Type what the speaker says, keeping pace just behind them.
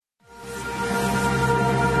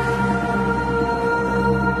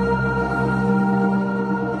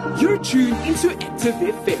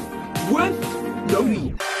Active FM with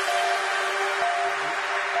Noni.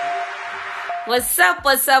 What's up,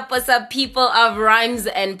 people of rhymes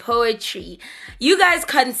and poetry? You guys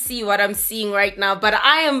can't see what I'm seeing right now, but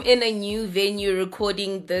I am in a new venue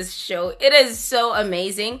recording this show. It is so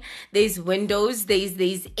amazing. There's windows,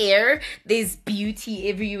 there's air, there's beauty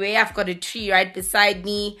everywhere. I've got a tree right beside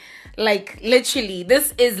me. Like, literally,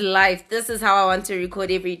 this is life. This is how I want to record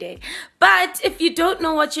every day. But if you don't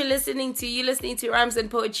know what you're listening to Rhymes and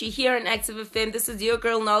Poetry here on Active FM. This is your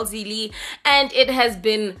girl, Nalzi Lee, and it has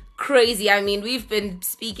been crazy. I mean, we've been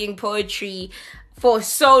speaking poetry for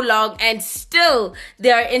so long, and still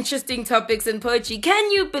there are interesting topics in poetry.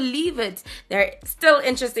 Can you believe it? There are still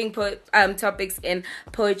interesting topics in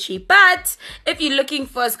poetry. But if you're looking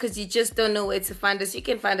for us because you just don't know where to find us, you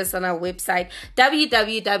can find us on our website,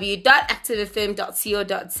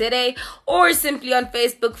 www.activefm.co.za, or simply on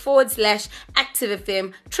Facebook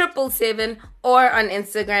 /ActiveFM777, or on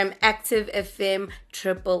Instagram,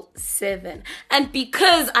 ActiveFM777. And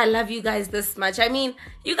because I love you guys this much, I mean,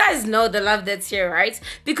 you guys know the love that's here, right?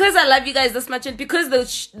 Because I love you guys this much, and because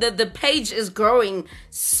the page is growing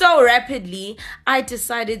so rapidly, I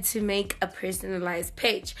decided to make a personalized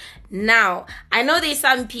page. Now, I know there's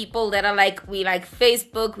some people that are like, we like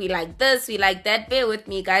Facebook, we like this, we like that. Bear with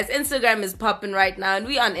me, guys. Instagram is popping right now, and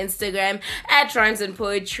we on Instagram at Rhymes and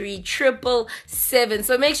Poetry 777.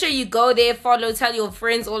 So make sure you go there, follow, tell your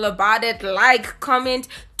friends all about it, like, comment,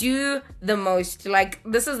 do the most. Like,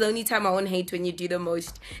 this is the only time I won't hate when you do the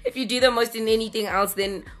most. If you do the most in anything else,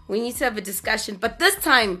 then we need to have a discussion. But this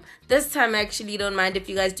time I actually don't mind if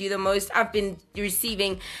you guys do the most. I've been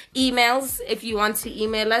receiving emails. If you want to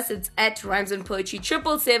email us, it's at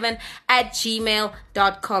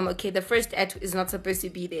rhymesandpoetry777@gmail.com. Okay, the first at is not supposed to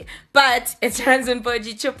be there, but it's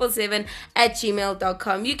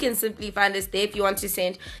rhymesandpoetry777@gmail.com. You can simply find us there if you want to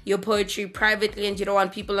send your poetry privately and you don't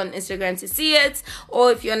want people on Instagram to see it,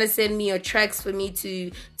 or if you want to send me your tracks for me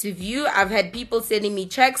to view. I've had people sending me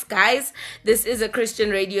tracks. Guys, this is a Christian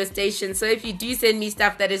radio station, so if you do send me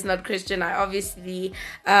stuff that is not Christian, I obviously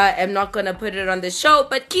am not gonna put it on the show,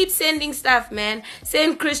 but keep sending stuff, man.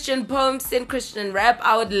 Send Christian poems, send Christian rap.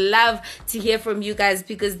 I would love to hear from you guys,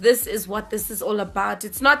 because this is what this is all about.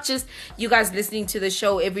 It's not just you guys listening to the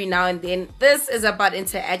show every now and then. This is about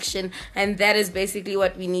interaction, and that is basically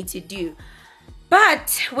what we need to do.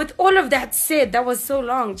 But with all of that said, that was so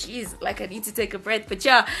long. Jeez, like I need to take a breath. But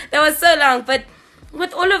yeah, that was so long. But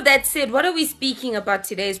with all of that said, what are we speaking about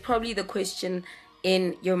today is probably the question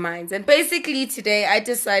in your minds. And basically today I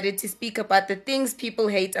decided to speak about the things people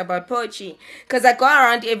hate about poetry. Because I go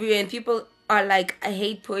around everywhere and people are like, I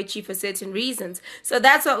hate poetry for certain reasons. So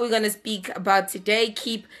that's what we're going to speak about today.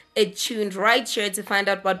 Keep it tuned right here to find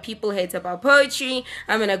out what people hate about poetry.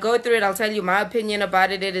 I'm going to go through it. I'll tell you my opinion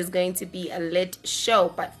about it. It is going to be a lit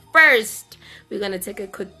show. But first, we're going to take a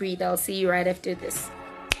quick breather. I'll see you right after this.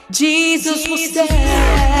 Jesus will stay.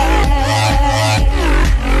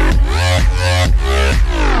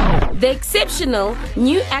 The exceptional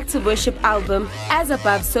new Active Worship album, As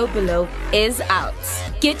Above, So Below, is out.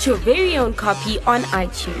 Get your very own copy on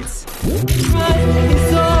iTunes. Christ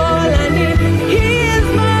is all I need. He is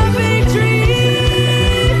my victory.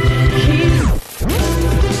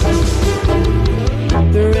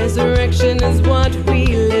 The resurrection is what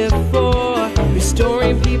we live for,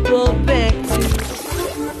 restoring people back to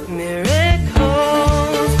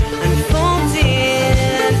miracles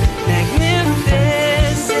unfolding,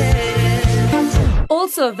 magnificent.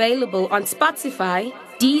 Also available on Spotify,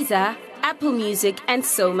 Deezer, Apple Music, and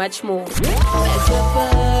so much more. As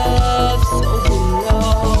above, so below.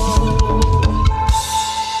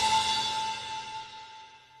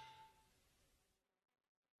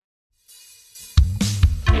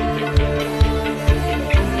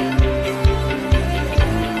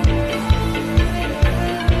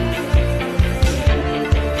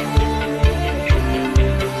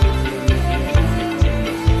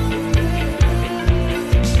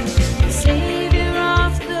 Savior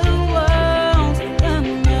of the world, the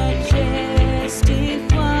majestic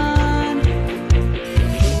one.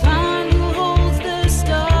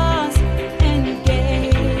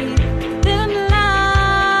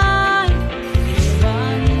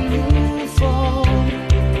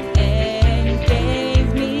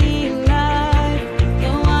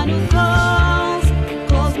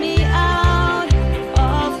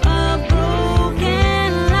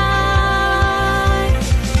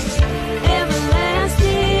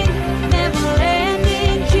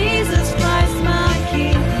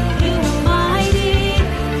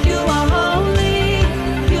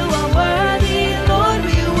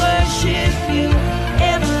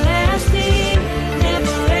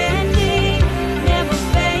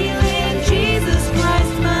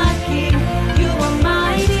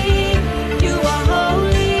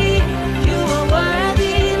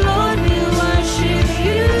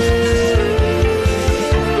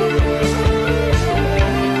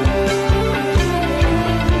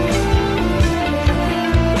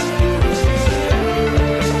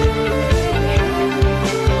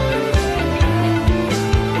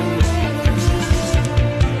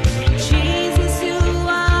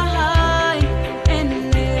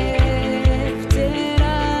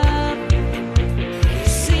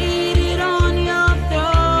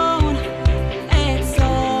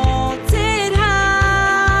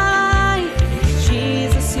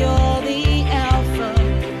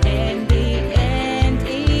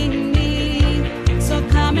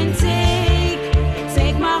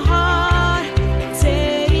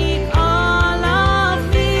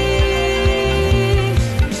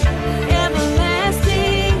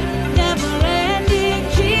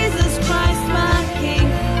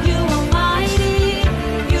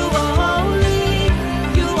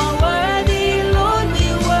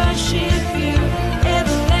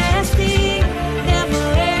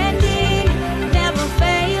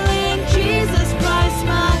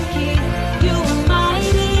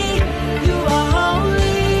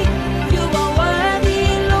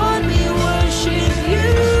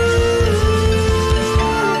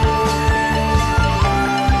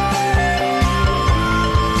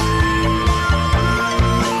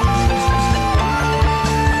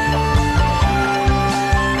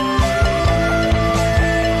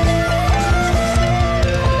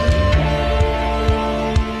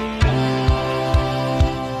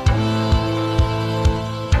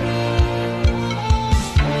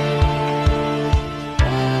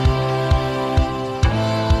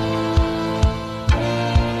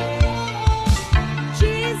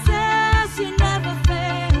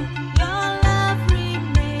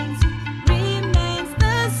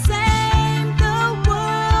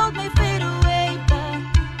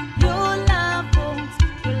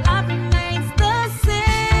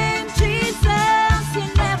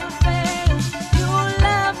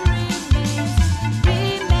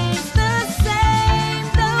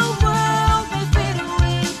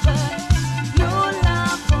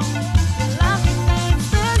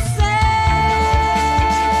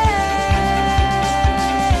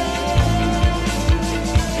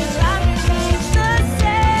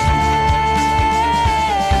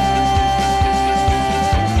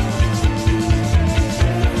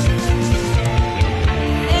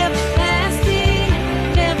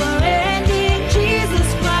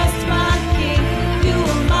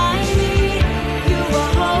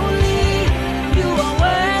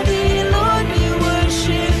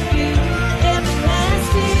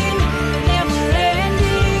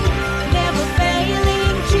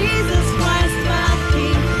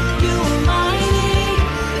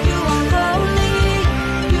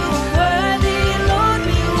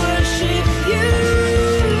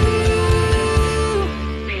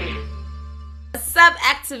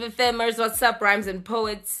 Active FMers, what's up, rhymes and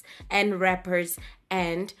poets and rappers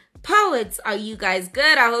and poets? Are you guys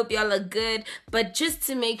good? I hope y'all are good. But just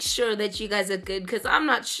to make sure that you guys are good, because I'm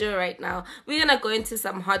not sure right now, we're gonna go into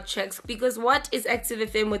some hot checks, because what is Active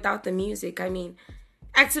FM without the music? I mean,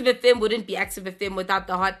 Active FM wouldn't be Active FM without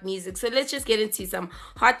the hot music. So let's just get into some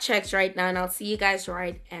hot checks right now, and I'll see you guys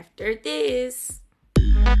right after this.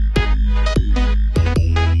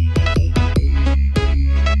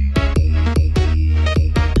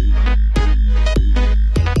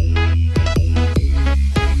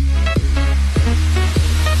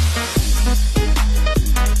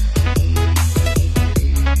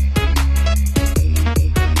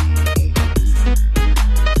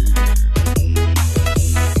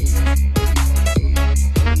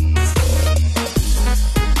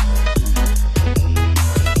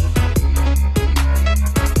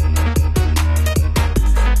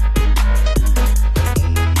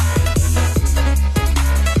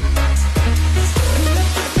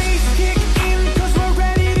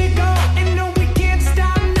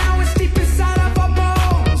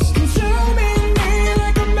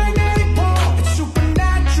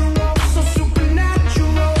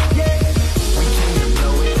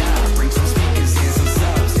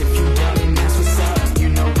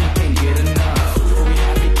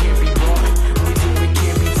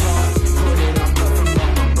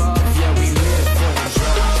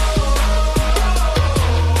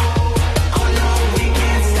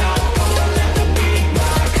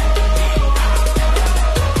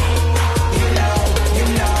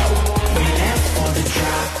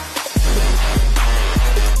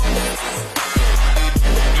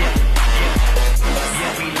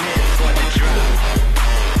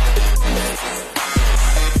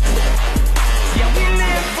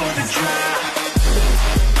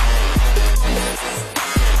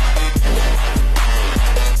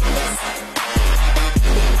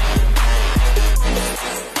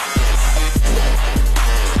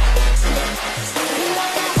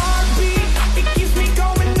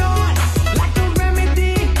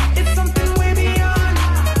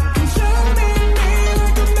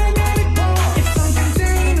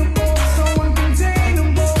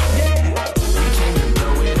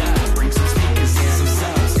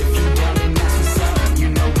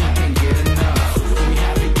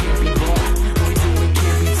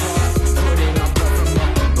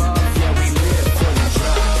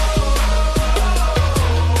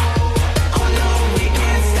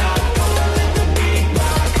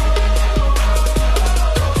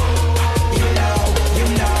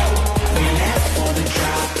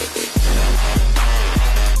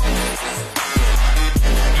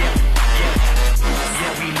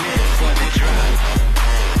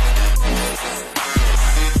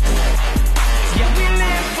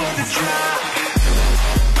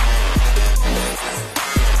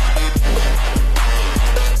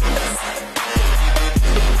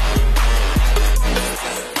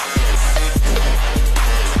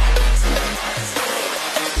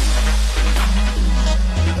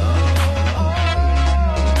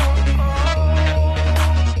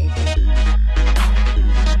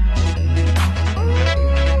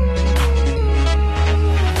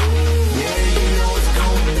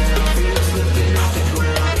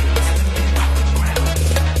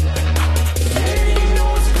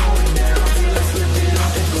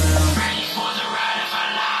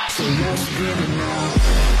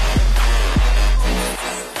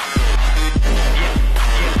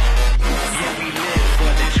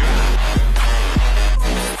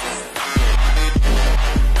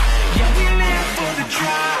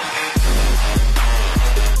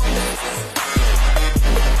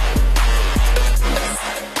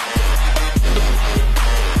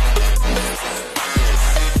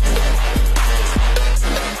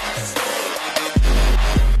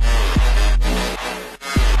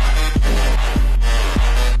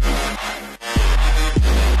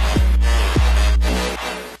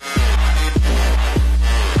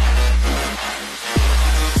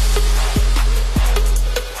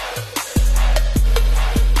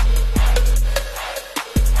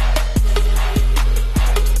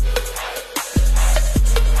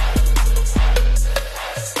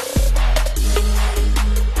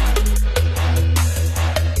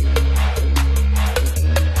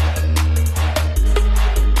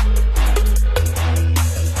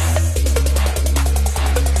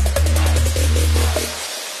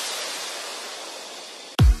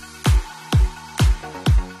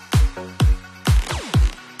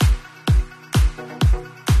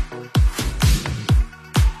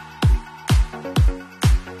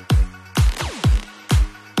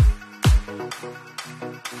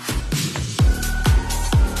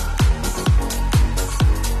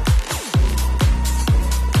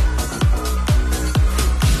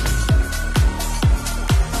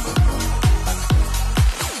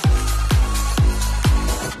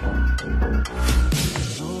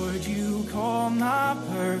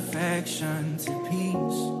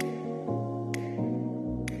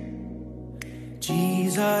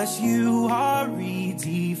 Jesus, you are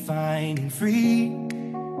redefining free.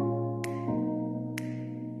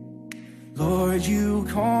 Lord, you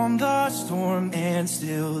calm the storm and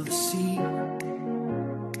still the sea.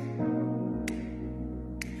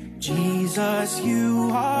 Jesus, you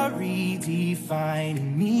are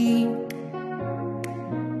redefining me.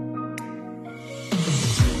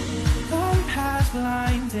 Light has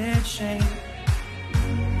blinded shame.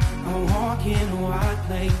 I walk in a wide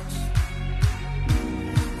place.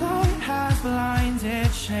 Light has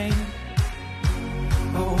blinded shame.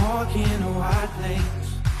 I walk in a wide place.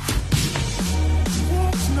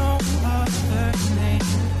 There's no other name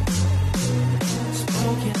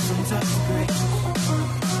spoken from dust to grace.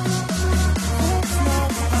 There's no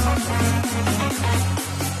other name spoken from grace.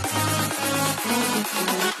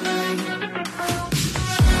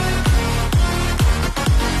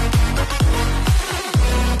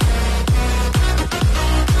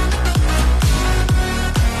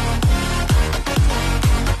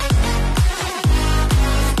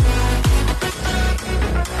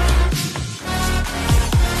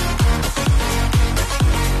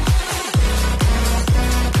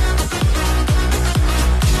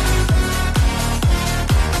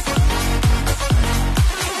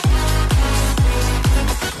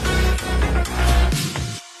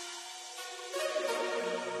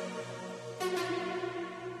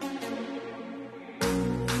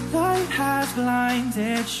 Has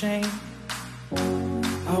blinded shame.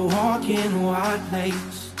 I walk in a wide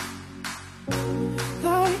place.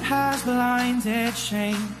 Light has blinded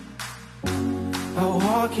shame. I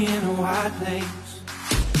walk in a wide place.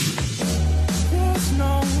 There's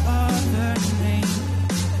no other name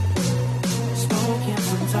spoken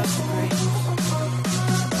from dust to grace.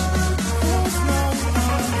 There's no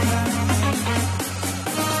other name spoken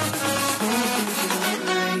from grace.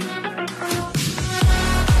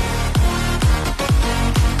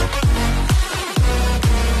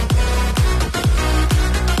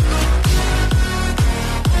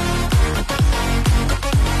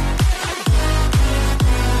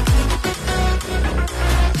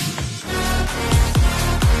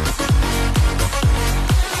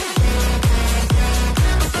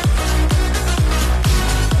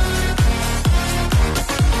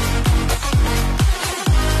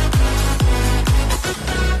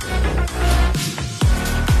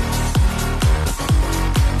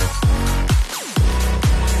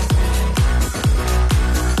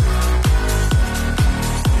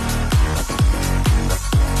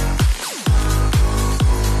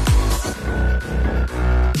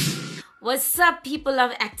 What's up, people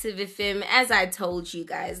of Active FM? As I told you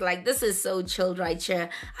guys, like, this is so chilled right here.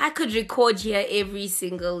 I could record here every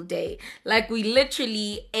single day. Like, we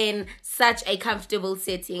literally in such a comfortable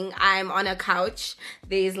setting. I'm on a couch.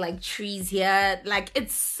 There's like trees here. Like,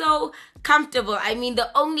 it's so comfortable. I mean,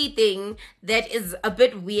 the only thing that is a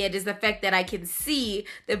bit weird is the fact that I can see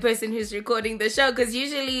the person who's recording the show, because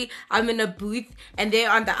usually I'm in a booth and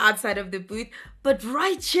they're on the outside of the booth. But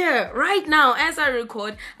right here, right now, as I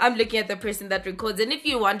record, I'm looking at the person that records. And if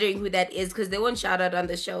you're wondering who that is, because they won't shout out on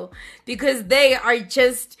the show, because they are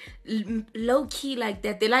just low-key like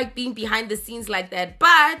that. They like being behind the scenes like that.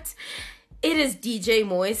 But it is DJ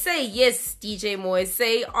Moise. Yes, DJ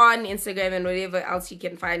Moise on Instagram and whatever else you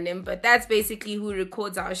can find him. But that's basically who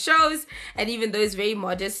records our shows. And even though he's very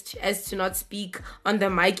modest as to not speak on the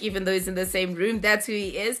mic, even though he's in the same room, that's who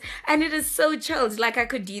he is. And it is so chilled. Like, I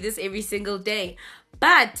could do this every single day.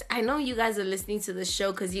 But I know you guys are listening to the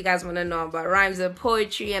show because you guys want to know about rhymes and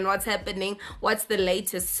poetry and what's happening, what's the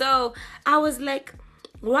latest. So I was like,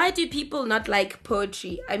 why do people not like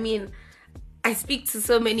poetry? I mean, I speak to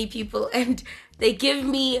so many people and they give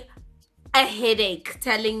me a headache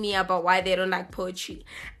telling me about why they don't like poetry.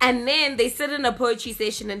 And then they sit in a poetry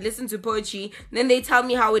session and listen to poetry. And then they tell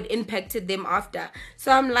me how it impacted them after.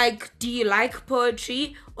 So I'm like, do you like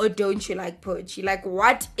poetry or don't you like poetry? Like,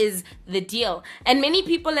 what is the deal? And many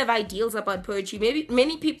people have ideals about poetry. Maybe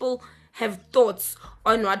many people have thoughts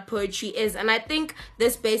on what poetry is. And I think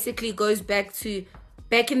this basically goes back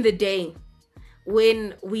in the day,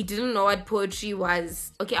 when we didn't know what poetry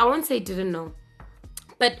was. Okay, I won't say didn't know.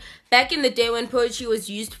 But back in the day when poetry was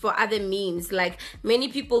used for other means, like, many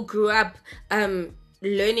people grew up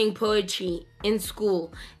learning poetry in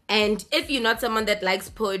school. And if you're not someone that likes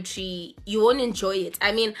poetry, you won't enjoy it.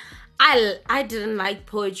 I mean, I didn't like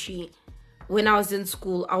poetry when I was in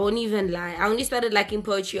school. I won't even lie. I only started liking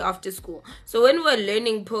poetry after school. So when we were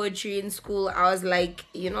learning poetry in school, I was like,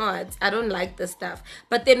 you know what? I don't like this stuff.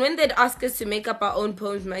 But then when they'd ask us to make up our own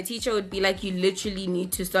poems, my teacher would be like, you literally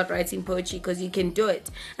need to start writing poetry because you can do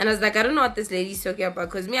it. And I was like, I don't know what this lady's talking about,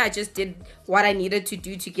 because me, I just did what I needed to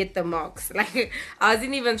do to get the marks. Like, I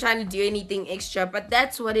wasn't even trying to do anything extra, but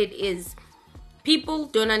that's what it is. People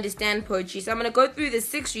don't understand poetry. So I'm going to go through the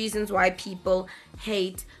 6 reasons why people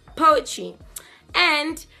hate poetry.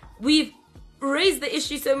 And we've raised the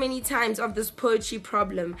issue so many times of this poetry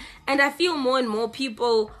problem. And I feel more and more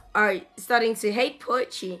people are starting to hate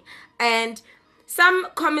poetry. And some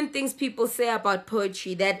common things people say about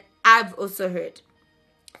poetry that I've also heard.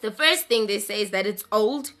 The first thing they say is that it's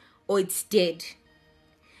old or it's dead.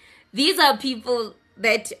 These are people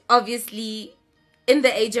that obviously, in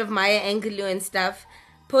the age of Maya Angelou and stuff,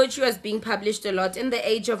 poetry was being published a lot. In the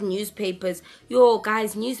age of newspapers, yo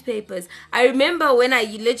guys, newspapers. I remember when I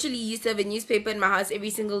literally used to have a newspaper in my house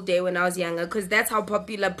every single day when I was younger, because that's how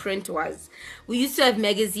popular print was. We used to have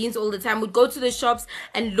magazines all the time. We'd go to the shops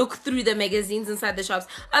and look through the magazines inside the shops.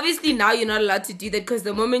 Obviously now you're not allowed to do that, because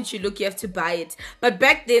the moment you look, you have to buy it. But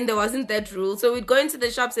back then there wasn't that rule. So we'd go into the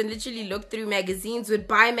shops and literally look through magazines. We'd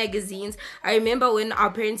buy magazines. I remember when our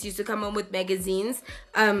parents used to come home with magazines,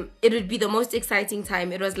 it would be the most exciting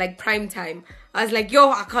time. It was like prime time. I was like,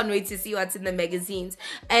 yo, I can't wait to see what's in the magazines.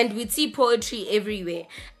 And we'd see poetry everywhere.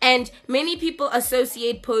 And many people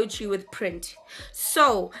associate poetry with print.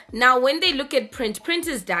 So now when they look at print, print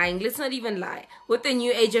is dying. Let's not even lie. With the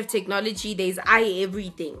new age of technology, there's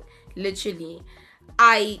everything. Literally.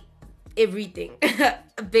 Everything.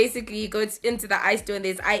 Basically, you go into the iStore and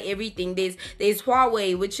there's everything. There's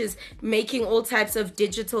Huawei, which is making all types of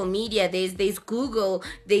digital media. There's Google.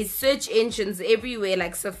 There's search engines everywhere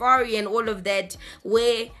like Safari and all of that,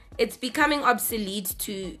 where it's becoming obsolete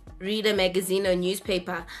to read a magazine or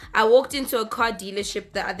newspaper. I walked into a car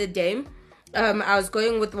dealership the other day. I was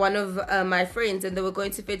going with one of my friends, and they were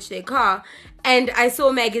going to fetch their car, and I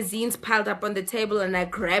saw magazines piled up on the table, and I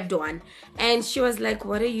grabbed one, and she was like,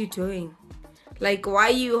 what are you doing? Like, why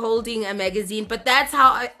are you holding a magazine? But that's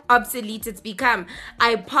how obsolete it's become.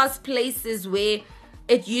 I pass places where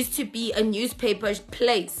it used to be a newspaper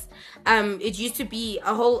place. It used to be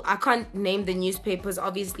a whole, I can't name the newspapers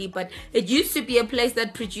obviously, but it used to be a place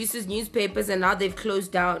that produces newspapers, and now they've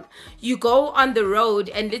closed down. You go on the road,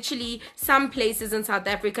 and literally some places in South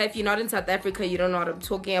Africa, if you're not in South Africa, you don't know what I'm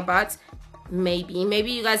talking about. Maybe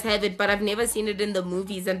you guys have it, but I've never seen it in the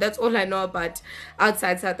movies, and that's all I know about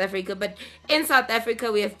outside South Africa. But in South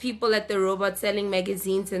Africa, we have people at the robot selling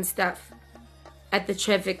magazines and stuff. At the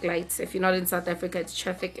traffic lights. If you're not in South Africa, it's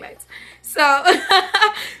traffic lights. So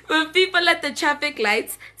with people at the traffic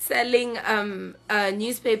lights selling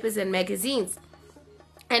newspapers and magazines.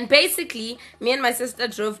 And basically, me and my sister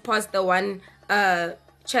drove past the one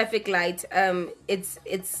traffic light.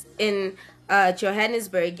 It's in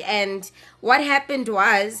Johannesburg, and what happened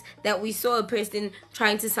was that we saw a person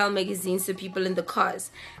trying to sell magazines to people in the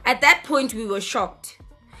cars. At that point, we were shocked.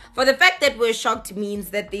 For the fact that we're shocked means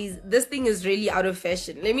that this thing is really out of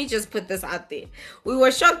fashion. Let me just put this out there. We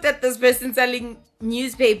were shocked at this person selling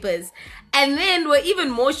newspapers. And then we're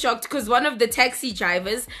even more shocked because one of the taxi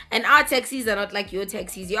drivers, and our taxis are not like your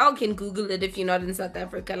taxis. Y'all can Google it if you're not in South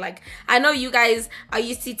Africa. Like, I know you guys are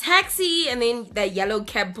used to taxi, and then the yellow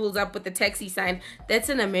cab pulls up with the taxi sign. That's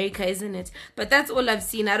in America, isn't it? But that's all I've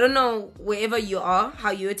seen. I don't know wherever you are,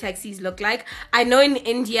 how your taxis look like. I know in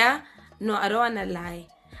India, no, I don't want to lie.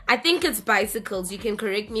 I think it's bicycles. You can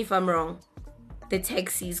correct me if I'm wrong. The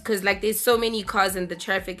taxis. Because, like, there's so many cars in the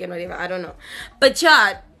traffic and whatever. I don't know. But,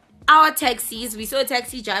 yeah, our taxis, we saw a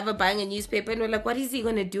taxi driver buying a newspaper. And we're like, what is he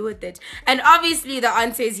going to do with it? And obviously, the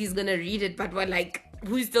answer is he's going to read it. But we're like,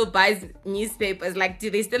 who still buys newspapers? Like, do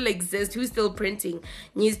they still exist? Who's still printing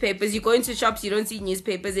newspapers? You go into shops, you don't see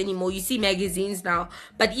newspapers anymore. You see magazines now.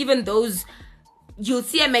 But even those... You'll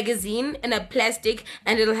see a magazine in a plastic,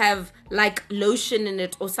 and it'll have like lotion in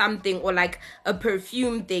it or something, or like a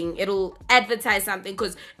perfume thing. It'll advertise something,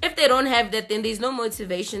 because if they don't have that, then there's no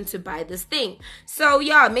motivation to buy this thing. So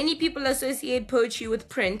yeah, many people associate poetry with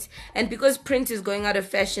print, and because print is going out of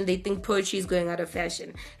fashion, they think poetry is going out of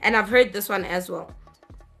fashion. And I've heard this one as well.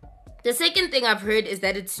 The second thing I've heard is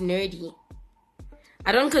that it's nerdy.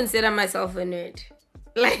 I don't consider myself a nerd.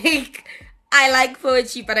 Like, I like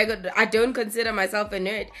poetry, but I don't consider myself a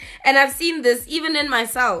nerd. And I've seen this even in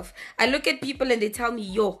myself. I look at people and they tell me,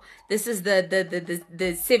 yo, this is the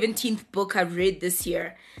 17th book I've read this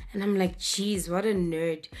year. And I'm like, geez, what a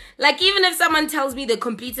nerd. Like, even if someone tells me they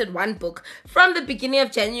completed one book from the beginning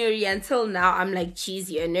of January until now, I'm like,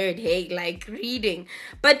 geez, you're a nerd, hey, like reading.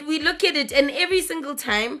 But we look at it, and every single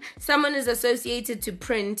time someone is associated to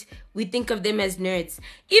print, we think of them as nerds.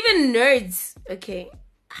 Even nerds, okay,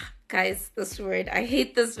 guys, this word, I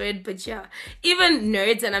hate this word, but yeah, even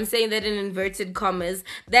nerds, and I'm saying that in inverted commas,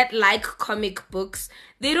 that like comic books,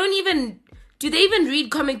 do they even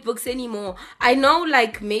read comic books anymore? I know,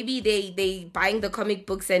 like, maybe they buying the comic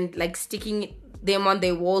books and like sticking them on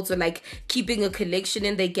their walls, or like keeping a collection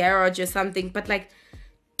in their garage or something, but like,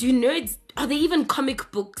 are there even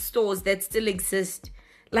comic book stores that still exist?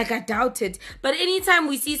 Like, I doubt it. But anytime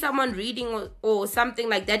we see someone reading or something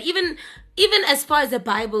like that, even as far as the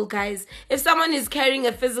Bible, guys, if someone is carrying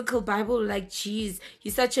a physical Bible, like, geez,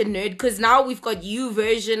 you're such a nerd. Because now we've got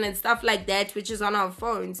YouVersion and stuff like that, which is on our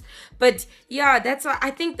phones. But yeah,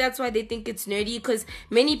 I think that's why they think it's nerdy, because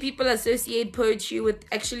many people associate poetry with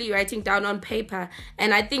actually writing down on paper.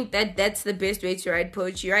 And I think that's the best way to write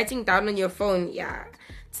poetry. Writing down on your phone, yeah,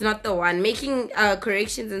 it's not the one. Making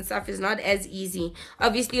corrections and stuff is not as easy.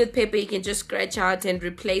 Obviously, with paper, you can just scratch out and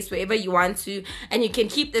replace wherever you want to. And you can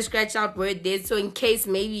keep the scratch out word there. So in case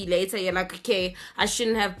maybe later you're like, okay, I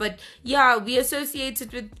shouldn't have. But yeah, we associate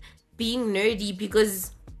it with being nerdy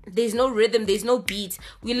because there's no rhythm, there's no beat.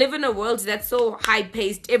 We live in a world that's so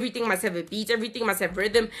high-paced. Everything must have a beat. Everything must have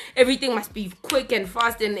rhythm. Everything must be quick and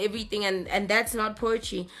fast and everything. And that's not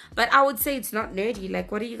poetry. But I would say it's not nerdy.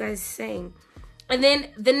 Like, what are you guys saying? And then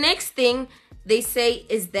the next thing they say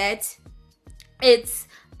is that it's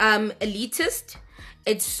elitist,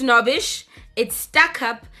 it's snobbish, it's stuck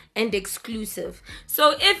up, and exclusive.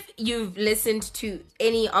 So if you've listened to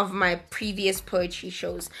any of my previous poetry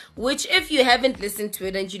shows, which if you haven't listened to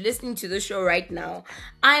it and you're listening to the show right now,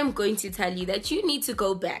 I'm going to tell you that you need to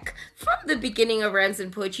go back from the beginning of Rhymes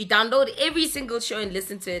and Poetry, download every single show and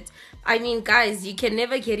listen to it. I mean, guys, you can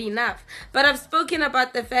never get enough. But I've spoken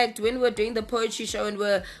about the fact when we're doing the poetry show and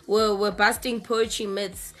we're busting poetry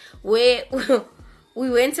myths, where we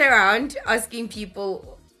went around asking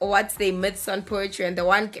people what's their myths on poetry, and the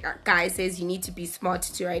one guy says you need to be smart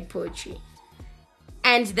to write poetry.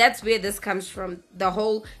 And that's where this comes from. The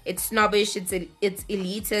whole, it's snobbish, it's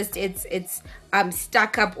elitist, it's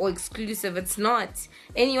stuck up or exclusive. It's not.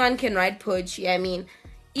 Anyone can write poetry. I mean,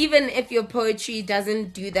 even if your poetry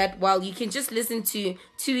doesn't do that well, you can just listen to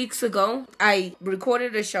 2 weeks ago. I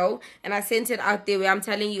recorded a show and I sent it out there where I'm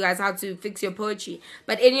telling you guys how to fix your poetry.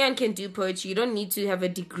 But anyone can do poetry. You don't need to have a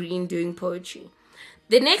degree in doing poetry.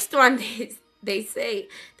 The next one, they say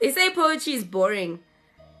poetry is boring.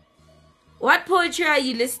 What poetry are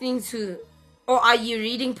you listening to? Or are you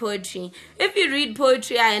reading poetry? If you read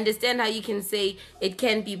poetry, I understand how you can say it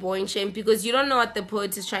can be boring, shame, because you don't know what the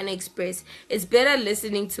poet is trying to express. It's better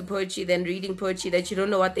listening to poetry than reading poetry that you don't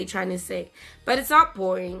know what they're trying to say. But it's not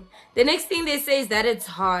boring. The next thing they say is that it's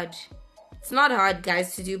hard. It's not hard,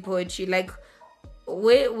 guys, to do poetry. Like,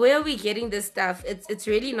 where are we getting this stuff? It's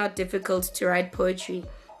really not difficult to write poetry.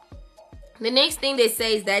 The next thing they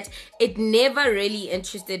say is that it never really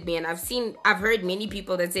interested me, and I've heard many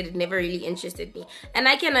people that said it never really interested me, and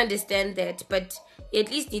I can understand that, but you at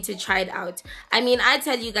least need to try it out. I mean, I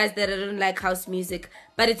tell you guys that I don't like house music,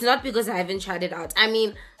 but it's not because I haven't tried it out. I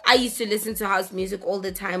mean, I used to listen to house music all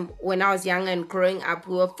the time when I was young and growing up.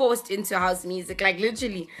 We were forced into house music, like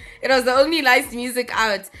literally. It was the only nice music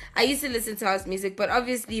out. I used to listen to house music, but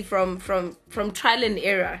obviously from trial and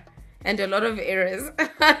error and a lot of errors,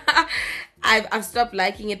 I've stopped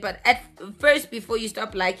liking it. But at first, before you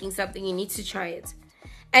stop liking something, you need to try it.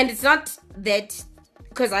 And it's not that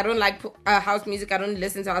because I don't like house music, I don't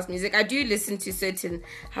listen to house music. I do listen to certain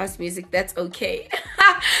house music. That's okay.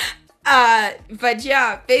 But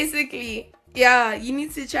yeah, basically, yeah, you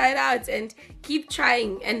need to try it out and keep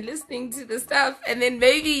trying and listening to the stuff, and then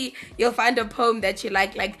maybe you'll find a poem that you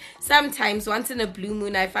like. Like, sometimes once in a blue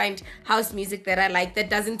moon, I find house music that I like that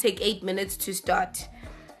doesn't take 8 minutes to start.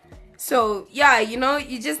 So yeah,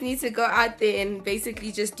 you just need to go out there and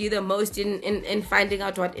basically just do the most in finding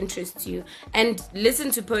out what interests you and listen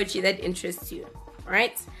to poetry that interests you,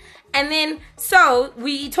 right? And then, so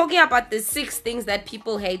we talking about the 6 things that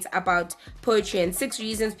people hate about poetry and 6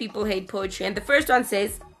 reasons people hate poetry. And the first one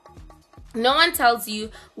says, no one tells you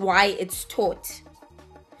why it's taught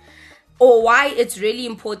or why it's really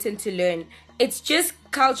important to learn. It's just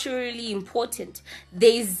culturally important.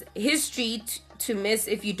 There's history to miss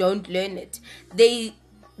if you don't learn it.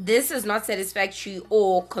 This is not satisfactory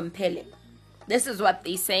or compelling. this is what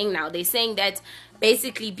they're saying now. They're saying that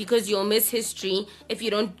basically because you'll miss history if you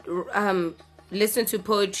don't listen to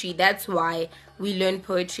poetry. That's why we learn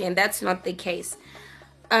poetry, and that's not the case.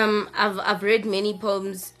 I've read many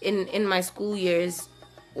poems in my school years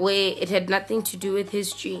where it had nothing to do with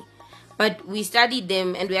history, but we studied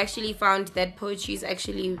them and we actually found that poetry is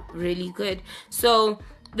actually really good. So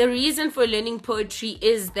the reason for learning poetry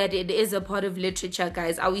is that it is a part of literature,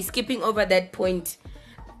 guys. Are we skipping over that point?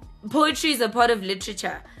 Poetry is a part of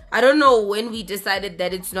literature. I don't know when we decided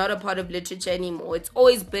that it's not a part of literature anymore. It's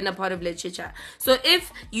always been a part of literature. So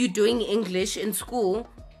if you're doing English in school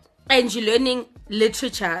and you're learning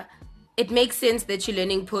literature, it makes sense that you're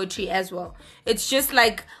learning poetry as well. It's just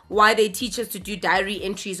like why they teach us to do diary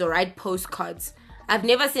entries or write postcards. I've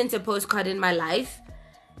never sent a postcard in my life.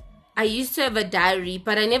 I used to have a diary,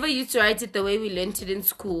 but I never used to write it the way we learned it in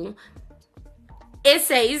school.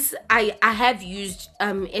 Essays, I have used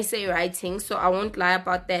essay writing, so I won't lie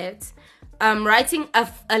about that. Writing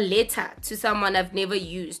a letter to someone I've never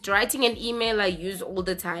used. Writing an email I use all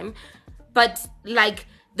the time. But like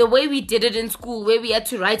the way we did it in school, where we had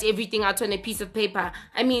to write everything out on a piece of paper.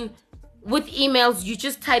 I mean, with emails, you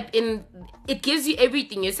just type in, it gives you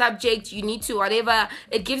everything, your subject, you need to whatever,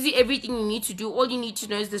 it gives you everything you need to do. All you need to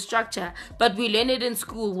know is the structure. But we learn it in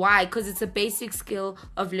school. Why? Because it's a basic skill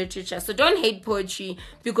of literature. So don't hate poetry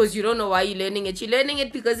because you don't know why you're learning it. You're learning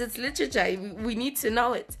it because it's literature. We need to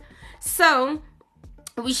know it. So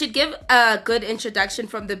we should give a good introduction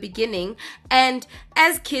from the beginning. And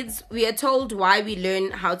as kids, we are told why we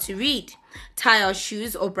learn how to read, tie our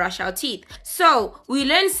shoes, or brush our teeth. So we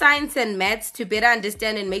learn science and maths to better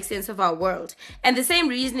understand and make sense of our world. And the same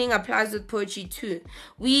reasoning applies with poetry too.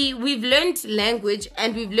 We've learned language,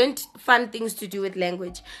 and we've learned fun things to do with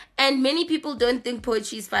language. And many people don't think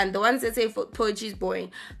poetry is fun. The ones that say poetry is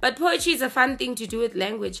boring. But poetry is a fun thing to do with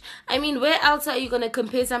language. I mean, where else are you going to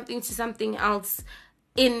compare something to something else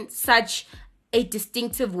in such a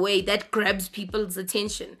distinctive way that grabs people's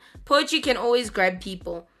attention? Poetry can always grab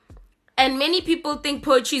people. And many people think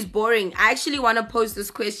poetry is boring. I actually want to pose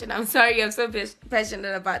this question. I'm sorry, I'm so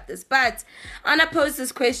passionate about this. But I want to pose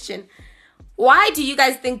this question. Why do you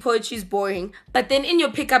guys think poetry is boring, but then in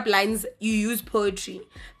your pickup lines, you use poetry?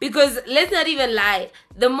 Because let's not even lie.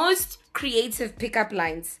 The most creative pickup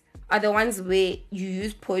lines are the ones where you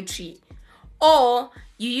use poetry. Or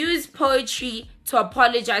you use poetry to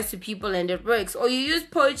apologize to people and it works. Or you use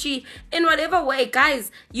poetry in whatever way.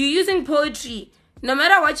 Guys, you're using poetry. No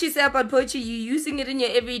matter what you say about poetry, you're using it in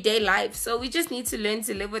your everyday life. So we just need to learn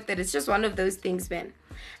to live with it. It's just one of those things, man.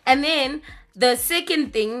 And then the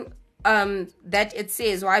second thing that it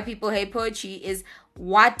says why people hate poetry is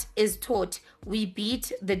what is taught. We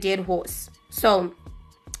beat the dead horse. So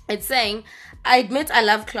it's saying, I admit I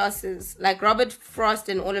love classes like Robert Frost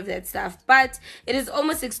and all of that stuff, but it is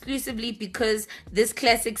almost exclusively because this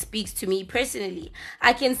classic speaks to me personally.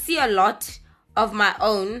 I can see a lot of my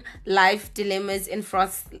own life dilemmas in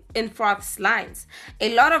Frost's lines.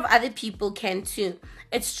 A lot of other people can too.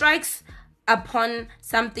 It strikes upon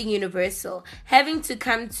something universal, having to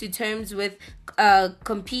come to terms with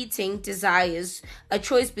competing desires, a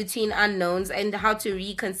choice between unknowns, and how to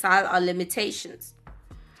reconcile our limitations.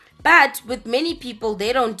 But with many people,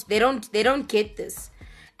 they don't get this.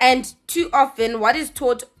 And too often what is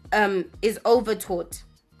taught is overtaught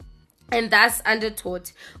and thus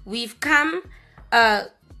undertaught. We've come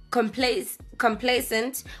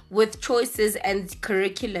complacent with choices and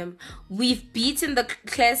curriculum. We've beaten the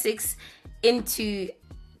classics into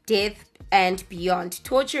death and beyond,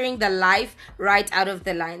 torturing the life right out of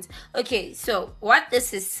the lines. Okay, so what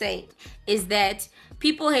this is saying is that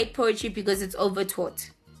people hate poetry because it's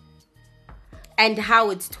overtaught and how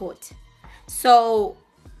it's taught. So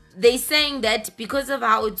they're saying that because of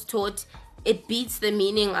how it's taught, it beats the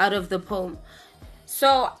meaning out of the poem.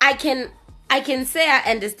 So I can say I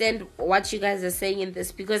understand what you guys are saying in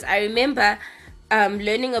this, because I remember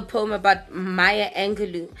learning a poem about Maya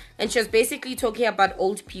Angelou, and she was basically talking about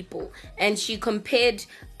old people, and she compared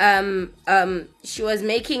she was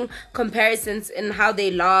making comparisons in how they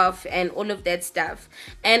laugh and all of that stuff.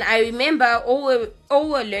 And I remember all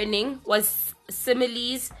we're learning was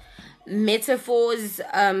similes, metaphors.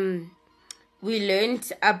 We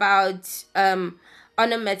learned about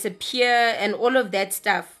onomatopoeia and all of that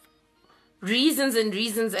stuff, reasons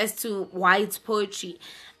as to why it's poetry.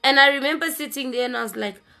 And I remember sitting there and I was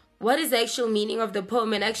like, what is the actual meaning of the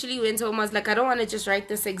poem? And actually went home, I was like, I don't want to just write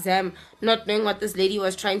this exam not knowing what this lady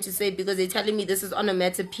was trying to say, because they're telling me this is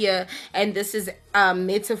onomatopoeia and this is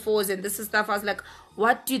metaphors and this is stuff. I was like,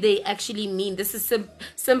 what do they actually mean? This is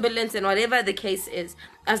semblance and whatever the case is.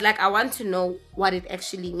 I was like, I want to know what it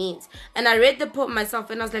actually means. And I read the poem myself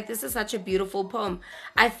and I was like, this is such a beautiful poem.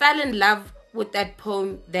 I fell in love with that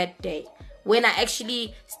poem that day when I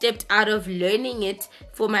actually stepped out of learning it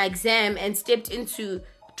for my exam and stepped into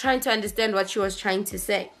trying to understand what she was trying to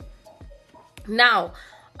say. Now,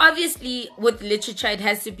 obviously, with literature, it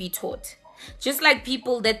has to be taught. Just like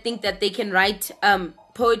people that think that they can write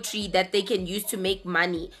poetry that they can use to make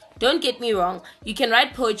money. Don't get me wrong, you can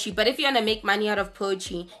write poetry, but if you want to make money out of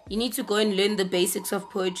poetry, you need to go and learn the basics of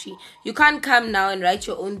poetry. You can't come now and write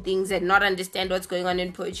your own things and not understand what's going on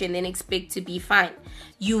in poetry and then expect to be fine.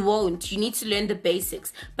 You won't. You need to learn the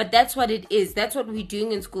basics. But that's what it is. That's what we're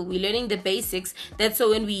doing in school. We're learning the basics. That's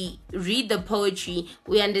so when we read the poetry,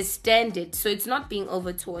 we understand it. So it's not being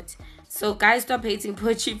over-taught. So guys, stop hating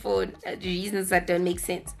poetry for reasons that don't make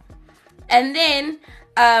sense. And then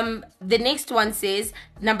the next one says,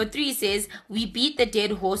 number 3 says, we beat the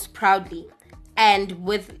dead horse proudly and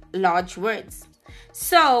with large words.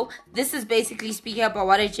 So this is basically speaking about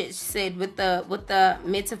what I just said with the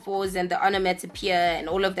metaphors and the onomatopoeia and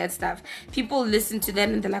all of that stuff. People listen to that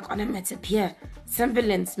and they're like, onomatopoeia,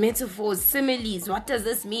 semblance, metaphors, similes, what does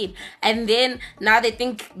this mean? And then now they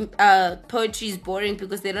think poetry is boring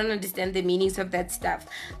because they don't understand the meanings of that stuff.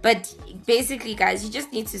 But basically, guys, you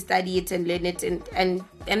just need to study it and learn it, and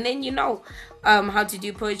then you know how to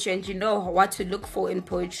do poetry and you know what to look for in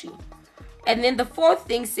poetry. And then the 4th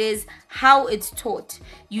thing says how it's taught.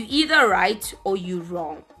 You either right or you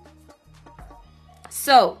wrong.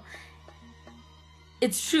 So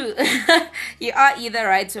it's true. You are either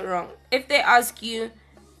right or wrong. If they ask you,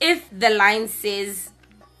 if the line says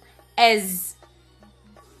as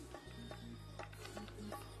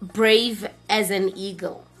brave as an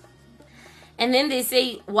eagle, and then they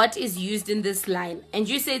say what is used in this line, and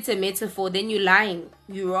you say it's a metaphor, then you're lying.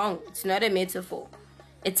 You're wrong. It's not a metaphor.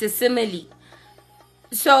 It's a simile.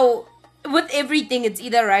 So with everything, it's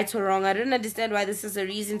either right or wrong. I don't understand why this is a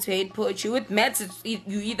reason to hate poetry. With maths, you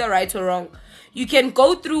either right or wrong. You can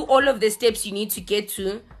go through all of the steps you need to get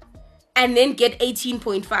to and then get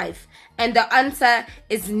 18.5. And the answer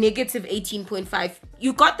is negative 18.5.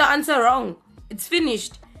 You got the answer wrong. It's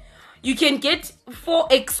finished. You can get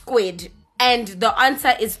 4x squared and the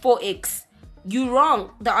answer is 4x. You're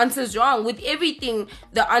wrong. The answer is wrong. With everything,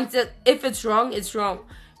 the answer, if it's wrong, it's wrong.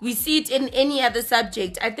 We see it in any other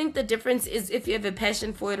subject. I think the difference is if you have a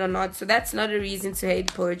passion for it or not. So that's not a reason to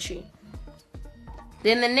hate poetry.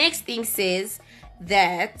 Then the next thing says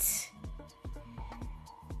that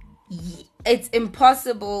it's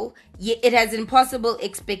impossible. It has impossible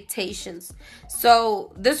expectations.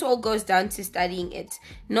 So this all goes down to studying it.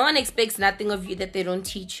 No one expects nothing of you that they don't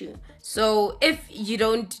teach you. So if you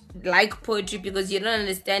don't like poetry because you don't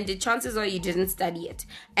understand it, chances are you didn't study it.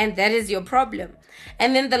 And that is your problem.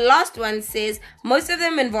 And then the last one says, most of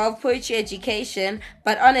them involve poetry education,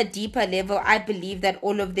 but on a deeper level, I believe that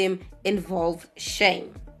all of them involve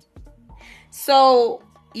shame. So,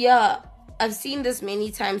 yeah, I've seen this many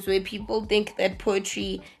times where people think that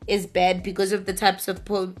poetry is bad because of the types of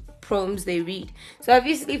poems they read. So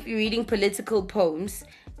obviously, if you're reading political poems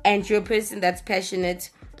and you're a person that's passionate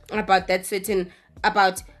about that certain,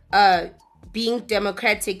 about being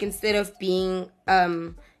democratic instead of being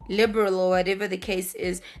liberal or whatever the case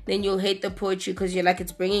is, then you'll hate the poetry because you're like,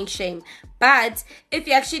 it's bringing shame. But if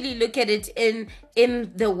you actually look at it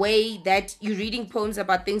in the way that you're reading poems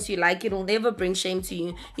about things you like, it will never bring shame to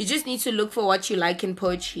you. You just need to look for what you like in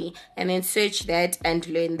poetry and then search that and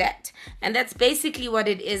learn that. And that's basically what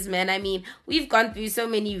it is, man. I mean, we've gone through so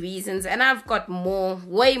many reasons and I've got more,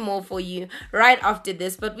 way more for you right after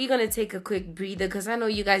this, but we're going to take a quick breather because I know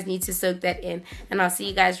you guys need to soak that in, and I'll see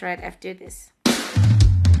you guys right after this.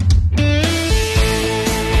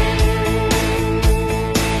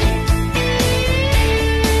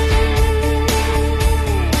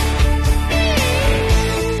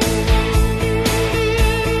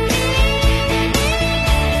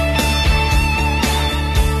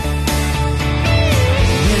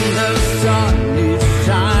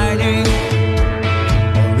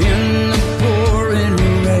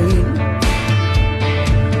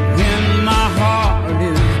 When my heart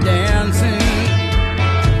is dancing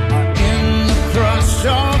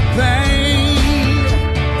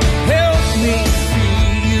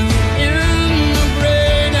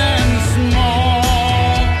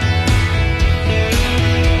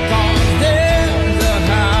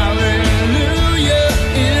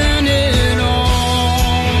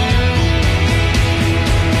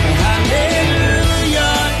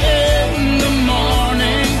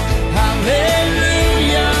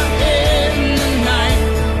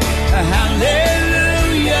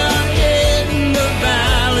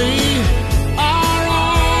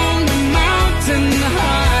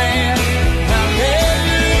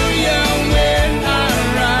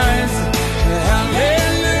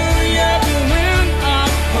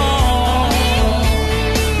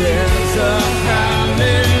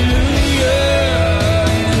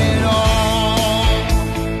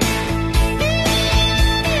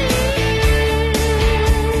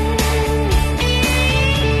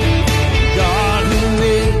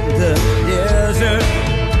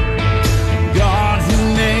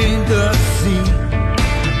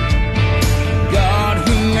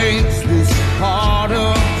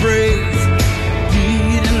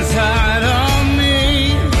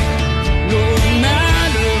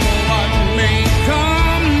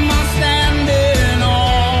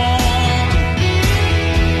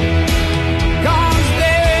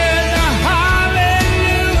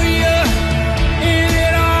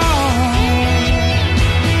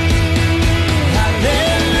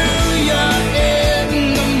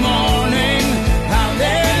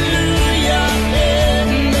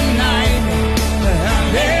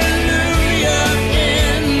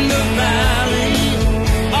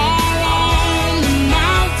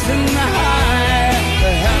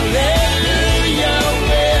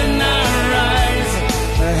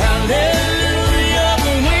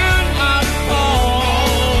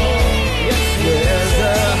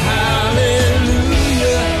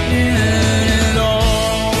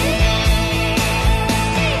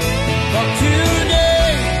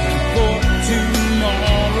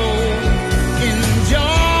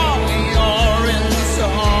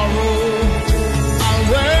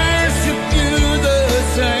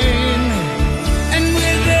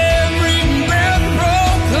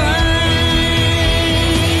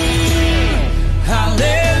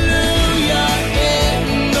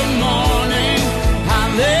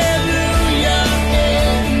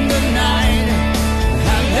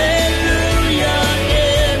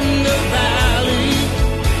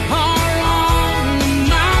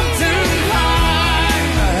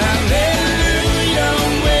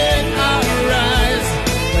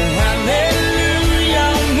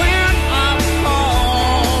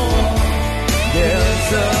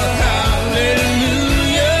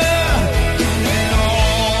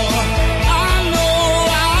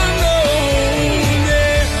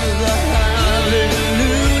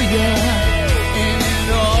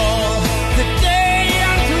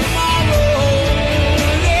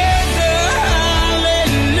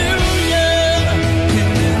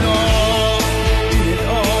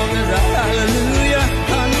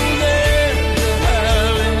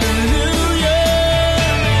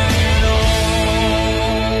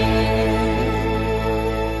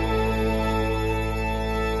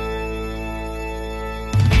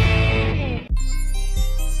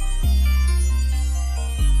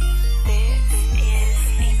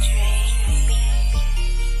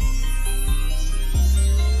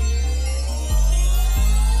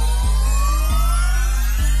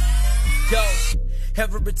Yo,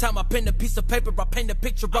 every time I pen a piece of paper, I paint a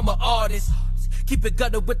picture, I'm an artist. Keep it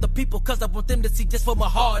gutter with the people, cause I want them to see just for my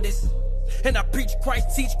hardest. And I preach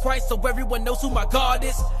Christ, teach Christ, so everyone knows who my God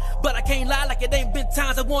is. But I can't lie like it ain't been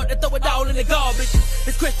times I want to throw it all in the garbage.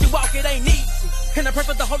 This Christian walk, it ain't easy. And I pray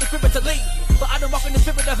for the Holy Spirit to lead me. But I don't walk in the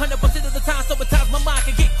Spirit 100% of the time, so at times my mind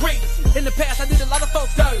can get crazy. In the past, I did a lot of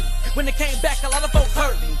folks dirty. When it came back, a lot of folks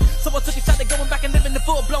hurt me. So I took a shot at going back and living the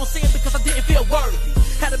full-blown sin because I didn't feel worthy.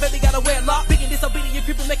 Had a baby, got a wedlock. Being disobedient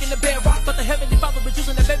people making the bed rock. But the Heavenly Father was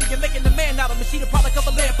using that baby and making the man out of me. She the product of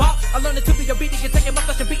a land pop. I learned to be obedient, taking my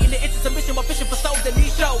flesh and beating the into submission while fishing for souls that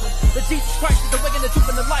need showing. That Jesus Christ is the way and the truth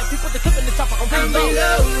and the life. People that clip in the top on reload.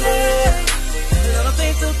 Little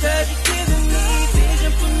things so good, you're giving me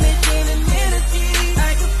vision, permission, and energy.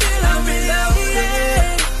 I can feel I'm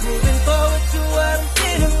reloaded. Moving forward to what I'm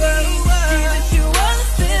getting for. Jesus, you are the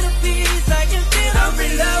centerpiece. I can feel I'm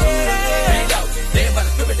reloaded. Led by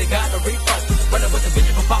the Spirit of God to refocus. Running with the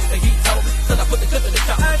vision from Papa, he told me. So I put the clip in the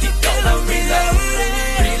chopper, keep going. I'm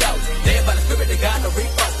reloaded. Led by the Spirit of God to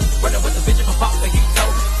refocus. Running with the vision from Papa, he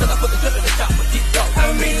told me. So I put the clip in the chopper, keep going.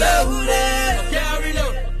 I'm reloaded. Okay, I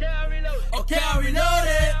reloaded. Okay, I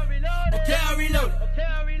reloaded. Okay, I reloaded.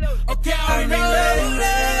 Okay, I reloaded.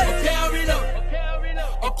 Okay, I reloaded.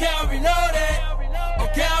 Okay, I reloaded.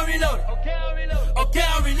 Okay, I reloaded. Okay,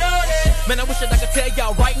 I reloaded. Man, I wish that I could tell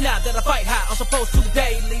y'all right now that I fight high, I'm supposed to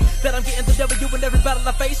daily. That I'm getting the W in every battle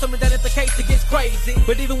I face. Something that is the case, it gets crazy.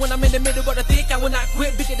 But even when I'm in the middle of the thick, I will not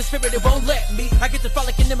quit. Big in the spirit, it won't let me. I get to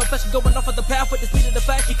frolicking in my flesh, going off of the path with the speed of the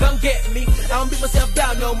flash. You come get me. I don't beat myself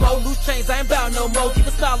down no more. Loose chains, I ain't bound no more. Keep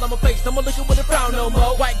a smile on my face, no more looking with a frown no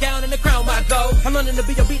more. White gown and the crown, my goal. I'm learning to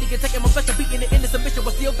be obedient, taking my flesh and beating it in the submission.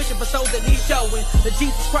 But still vision for souls that need showing. That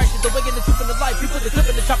Jesus Christ is the way and the truth and the life. We put the clip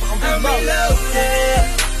in the chopper, I'm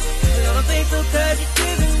reloaded. Little things so good, you're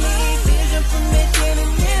giving me vision, permission,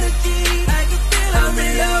 and energy. I can feel I'm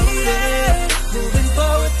reloaded. Moving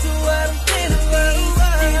forward to what I'm getting for.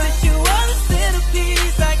 Jesus, you are the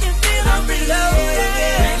centerpiece. I can feel I'm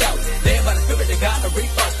reloaded. Led by the Spirit of God to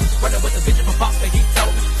refocus. Running with the vision from Papa, he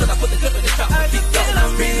told me. So I put the clip in the chopper, keep going.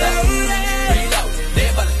 I'm reloaded.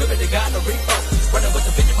 Led by the Spirit of God to refocus. Running with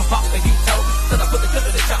the vision from Papa, he told me. So I put the clip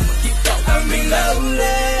in the chopper, keep going. I'm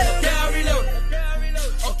reloaded. Okay, I reloaded.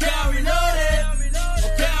 Okay, I reloaded.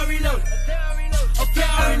 Okay, I reloaded. Okay,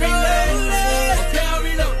 I reloaded. Okay, I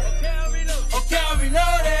reloaded. Okay, I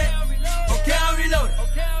reloaded. Okay, I reloaded.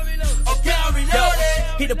 Okay, I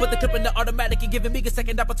reloaded. He done put the clip in the automatic and giving me a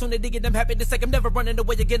second opportunity, and I'm happy to say I'm never running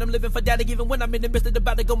away again. I'm living for daddy, even when I'm in the midst of the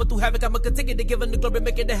battle, going through havoc. I'ma continue to give him the glory,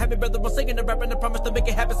 making it happen, brother. I'm singing and rapping, I promise to make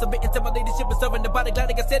it happen. Submitting to my leadership and serving the body.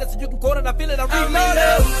 Glad I said it so you can quote it. I feel it. I'm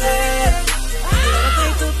reloaded. Little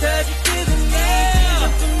things so good, you're giving me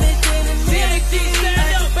vision, permission, and energy.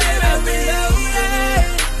 Stand up, baby. I'm reloaded.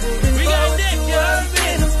 Moving forward to what I'm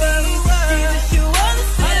getting for. Jesus, you are the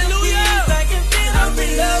centerpiece. I can feel I'm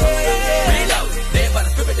reloaded. Led by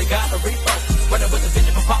the Spirit of God to refocus. Running with the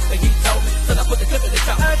vision from Papa, he told me. So I put the clip in the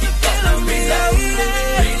chopper, keep going. I'm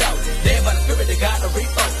reloaded. Led by the Spirit of God to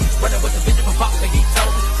refocus. Running with the vision from Papa, he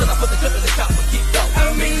told me. So I put the clip in the chopper, keep going.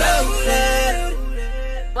 I'm reloaded.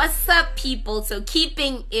 What's up, people? So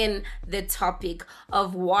keeping in the topic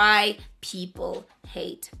of why people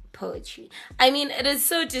hate poetry. I mean, it is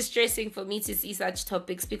so distressing for me to see such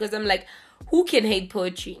topics because I'm like, who can hate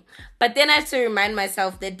poetry? But then I have to remind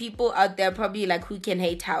myself that people out there probably like, who can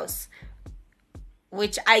hate house?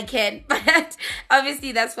 Which I can, but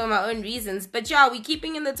obviously that's for my own reasons. But yeah, we're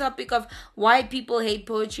keeping in the topic of why people hate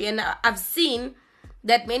poetry. And I've seen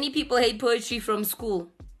that many people hate poetry from school.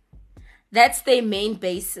 That's their main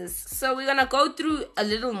basis. So we're going to go through a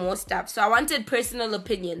little more stuff. So I wanted personal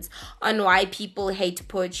opinions on why people hate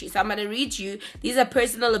poetry. So I'm going to read you. These are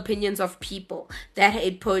personal opinions of people that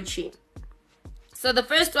hate poetry. So the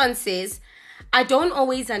first one says, I don't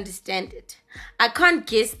always understand it. I can't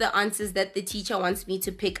guess the answers that the teacher wants me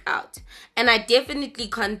to pick out. And I definitely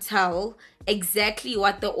can't tell exactly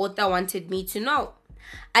what the author wanted me to know.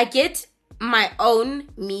 I get my own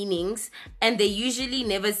meanings and they usually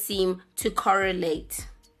never seem to correlate.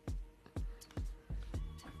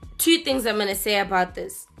 Two things I'm going to say about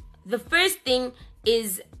this. The first thing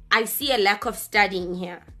is I see a lack of studying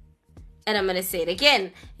here. And I'm going to say it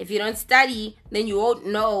again. If you don't study, then you won't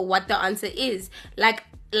know what the answer is. Like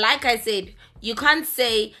I said, you can't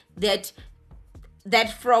say that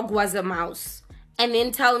frog was a mouse and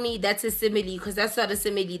then tell me that's a simile, because that's not a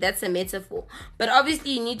simile, that's a metaphor. But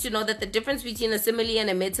obviously you need to know that the difference between a simile and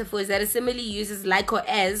a metaphor is that a simile uses like or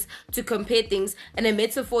as to compare things, and a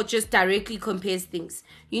metaphor just directly compares things.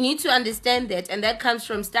 You need to understand that, and that comes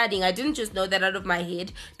from studying. I didn't just know that out of my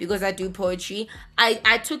head because I do poetry.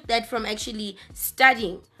 I took that from actually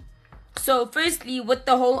studying. So firstly, with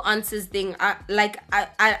the whole answers thing, I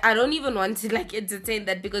don't even want to like entertain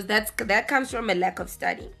that, because that comes from a lack of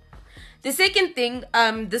studying. The second thing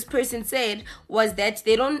this person said was that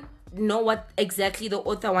they don't know what exactly the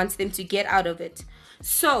author wants them to get out of it.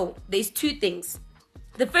 So there's two things.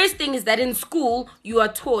 The first thing is that in school you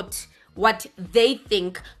are taught what they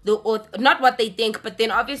think the author, not what they think, but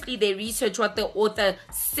then obviously they research what the author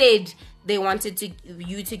said they wanted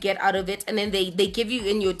you to get out of it, and then they give you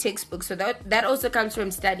in your textbook. So that also comes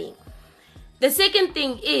from studying. The second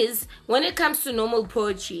thing is, when it comes to normal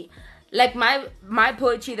poetry, like my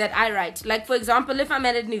poetry that I write, like for example, if I'm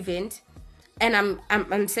at an event and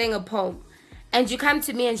I'm saying a poem, and you come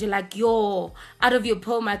to me and you're like, yo, out of your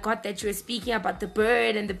poem I got that you were speaking about the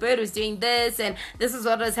bird, and the bird was doing this, and this is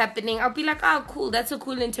what was happening, I'll be like, oh cool, that's a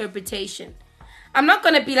cool interpretation. I'm not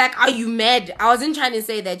gonna be like, are you mad? I wasn't trying to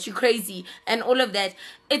say that, you crazy, and all of that.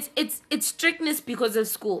 It's strictness because of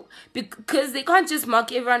school, because they can't just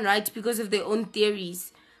mark everyone right because of their own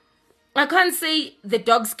theories. I can't say the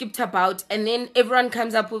dog skipped about and then everyone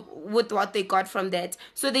comes up with what they got from that.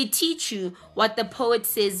 So they teach you what the poet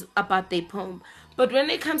says about their poem. But when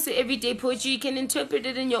it comes to everyday poetry, you can interpret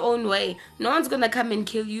it in your own way. No one's going to come and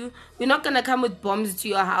kill you. We're not going to come with bombs to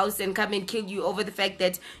your house and come and kill you over the fact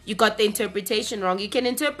that you got the interpretation wrong. You can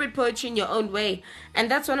interpret poetry in your own way.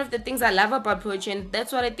 And that's one of the things I love about poetry. And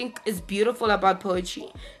that's what I think is beautiful about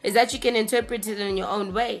poetry, is that you can interpret it in your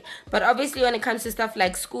own way. But obviously when it comes to stuff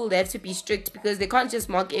like school, they have to be strict because they can't just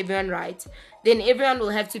mark everyone right. Then everyone will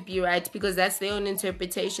have to be right because that's their own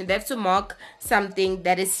interpretation. They have to mark something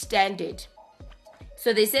that is standard.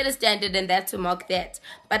 So they set a standard and they have to mark that.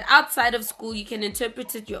 But outside of school, you can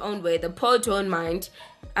interpret it your own way. The poet won't mind.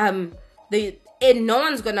 No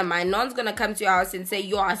one's gonna mind. No one's gonna come to your house and say,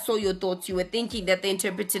 yo, I saw your thoughts. You were thinking that they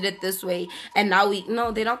interpreted it this way, and now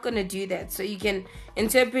no, they're not gonna do that. So you can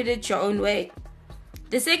interpret it your own way.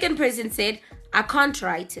 The second person said, I can't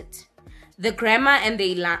write it. The grammar and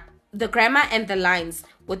the lines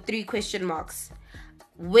with 3 question marks.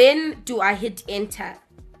 When do I hit enter?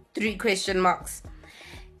 3 question marks.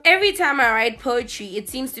 Every time I write poetry, it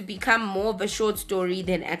seems to become more of a short story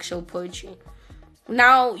than actual poetry.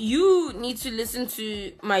 Now, you need to listen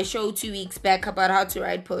to my show 2 weeks back about how to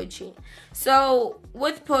write poetry. So,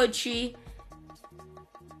 with poetry,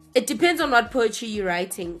 it depends on what poetry you're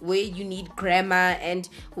writing, where you need grammar and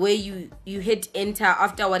where you hit enter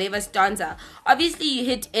after whatever stanza. Obviously, you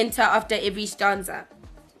hit enter after every stanza.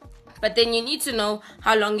 But then you need to know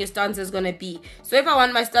how long your stanza is going to be. So if I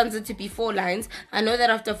want my stanza to be 4 lines, I know that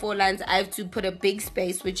after 4 lines, I have to put a big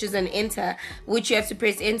space, which is an enter, which you have to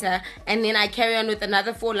press enter. And then I carry on with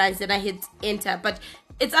another 4 lines, then I hit enter. But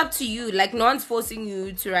it's up to you. Like, no one's forcing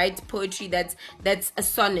you to write poetry that's a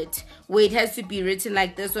sonnet, where it has to be written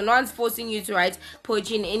like this. So no one's forcing you to write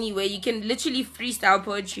poetry in any way. You can literally freestyle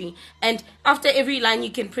poetry. And after every line,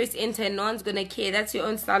 you can press enter and no one's going to care. That's your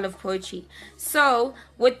own style of poetry. So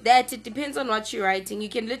with that, it depends on what you're writing. You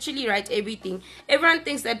can literally write everything. Everyone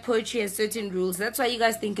thinks that poetry has certain rules. That's why you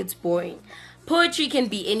guys think it's boring. Poetry can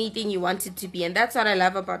be anything you want it to be, and that's what I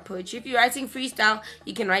love about poetry. If you're writing freestyle,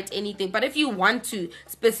 you can write anything. But if you want to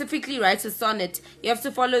specifically write a sonnet, you have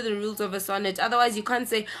to follow the rules of a sonnet. Otherwise, you can't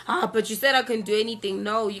say, but you said I can do anything.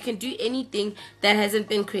 No, you can do anything that hasn't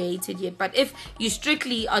been created yet. But if you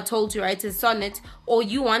strictly are told to write a sonnet, or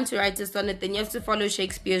you want to write a sonnet, then you have to follow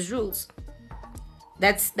Shakespeare's rules.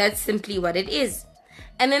 That's simply what it is.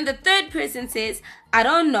 And then the third person says, I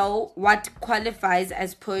don't know what qualifies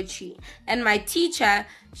as poetry, and my teacher,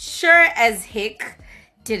 sure as heck,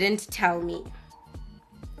 didn't tell me.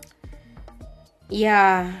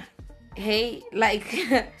 Yeah. Hey, like,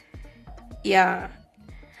 yeah.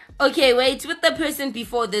 Okay, wait, with the person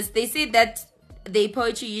before this, they said that their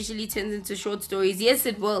poetry usually turns into short stories. Yes,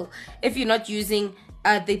 it will, if you're not using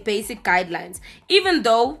the basic guidelines. Even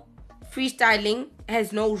though freestyling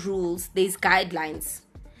has no rules, there's guidelines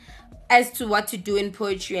as to what to do in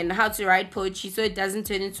poetry and how to write poetry so it doesn't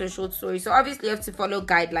turn into a short story. So obviously you have to follow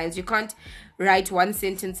guidelines. You can't write one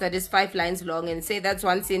sentence that is 5 lines long and say that's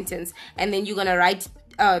one sentence, and then you're gonna write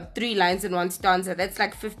 3 lines in one stanza. That's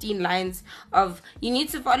like 15 lines of... You need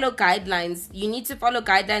to follow guidelines. You need to follow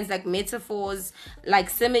guidelines like metaphors, like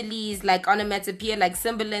similes, like onomatopoeia, like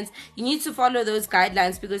sibilants. You need to follow those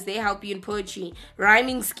guidelines because they help you in poetry.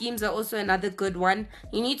 Rhyming schemes are also another good one.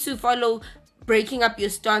 You need to follow breaking up your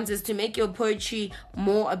stanzas to make your poetry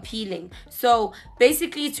more appealing. So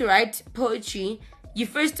basically, to write poetry, you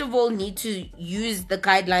first of all need to use the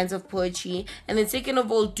guidelines of poetry, and then second of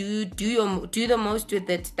all, do the most with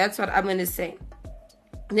it. That's what I'm gonna say.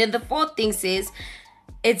 And then the fourth thing says,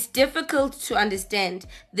 it's difficult to understand.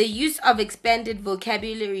 The use of expanded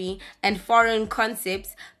vocabulary and foreign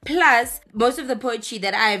concepts, plus most of the poetry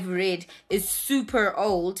that I've read is super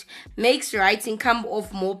old, makes writing come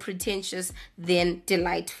off more pretentious than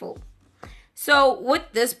delightful. So with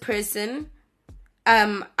this person,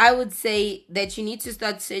 I would say that you need to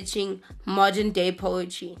start searching modern day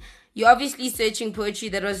poetry. You're obviously searching poetry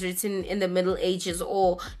that was written in the Middle Ages,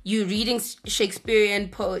 or you reading Shakespearean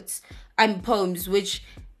poets and poems, which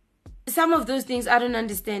some of those things I don't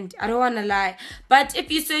understand. I don't want to lie. But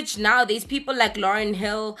if you search now, there's people like Lauryn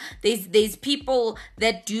Hill. There's people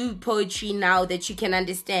that do poetry now that you can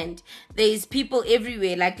understand. There's people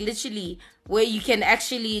everywhere, like literally, where you can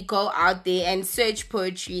actually go out there and search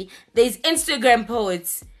poetry. There's Instagram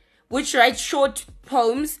poets, which write short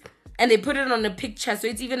poems and they put it on a picture so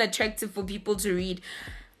it's even attractive for people to read.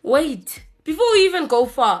 Wait, before we even go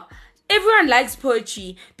far, everyone likes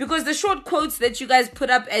poetry because the short quotes that you guys put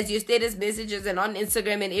up as your status messages and on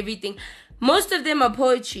Instagram and everything, most of them are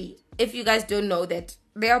poetry. If you guys don't know that,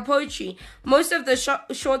 they are poetry. Most of the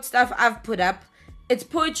short stuff I've put up, it's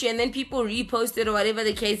poetry, and then people repost it or whatever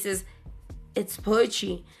the case is. It's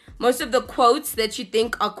poetry. Most of the quotes that you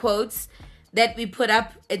think are quotes that we put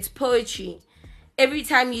up, it's poetry. Every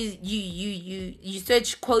time you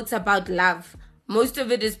search quotes about love, most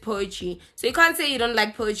of it is poetry. So you can't say you don't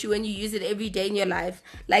like poetry when you use it every day in your life.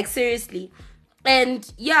 Like, seriously.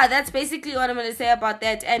 And yeah, that's basically what I'm going to say about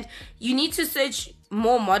that. And you need to search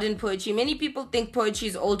more modern poetry. Many people think poetry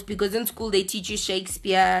is old because in school they teach you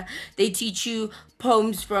Shakespeare, they teach you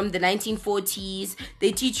poems from the 1940s,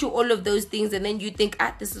 they teach you all of those things, and then you think,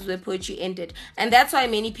 this is where poetry ended. And that's why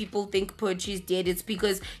many people think poetry is dead. It's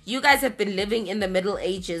because you guys have been living in the Middle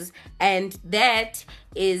Ages, and that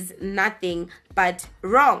is nothing but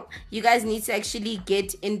wrong. You guys need to actually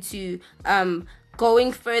get into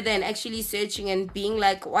going further and actually searching and being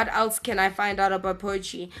like, what else can I find out about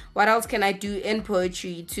poetry? What else can I do in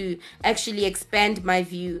poetry to actually expand my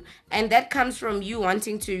view? And that comes from you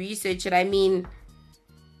wanting to research it. I mean,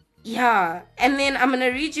 yeah. And then I'm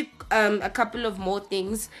gonna read you a couple of more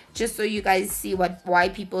things just so you guys see why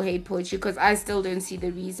people hate poetry, because I still don't see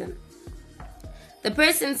the reason. The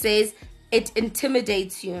person says it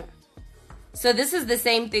intimidates you. So this is the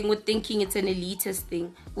same thing with thinking it's an elitist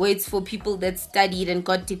thing, where it's for people that studied and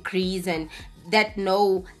got degrees and that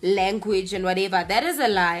know language and whatever. That is a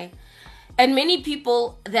lie. And many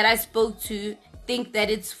people that I spoke to think that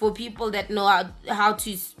it's for people that know how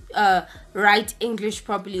to write English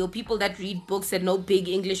properly, or people that read books and know big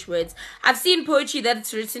English words. I've seen poetry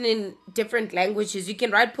that's written in different languages. You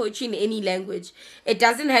can write poetry in any language. It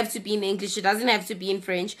doesn't have to be in English. It doesn't have to be in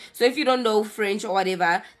French. So if you don't know French or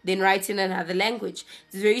whatever, then write in another language.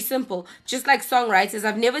 It's very simple. Just like songwriters,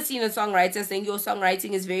 I've never seen a songwriter saying your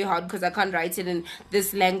songwriting is very hard because I can't write it in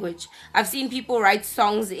this language. I've seen people write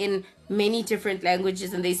songs in many different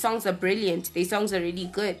languages and their songs are brilliant. Their songs are really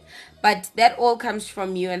good. But that all comes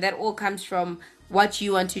from you, and that all comes from what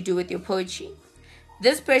you want to do with your poetry.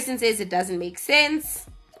 This person says it doesn't make sense,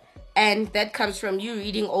 and that comes from you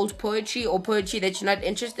reading old poetry or poetry that you're not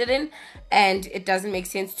interested in, and it doesn't make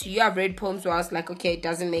sense to you. I've read poems where I was like, okay, it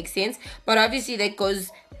doesn't make sense. But obviously that goes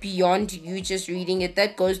beyond you just reading it.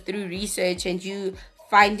 That goes through research and you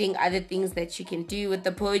finding other things that you can do with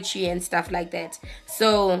the poetry and stuff like that.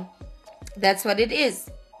 So that's what it is.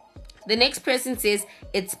 The next person says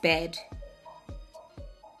it's bad.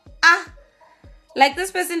 Like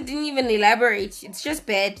this person didn't even elaborate. It's just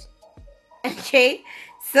bad. Okay?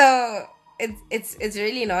 So it's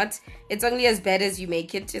really not. It's only as bad as you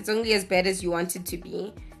make it. It's only as bad as you want it to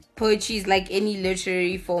be. Poetry is like any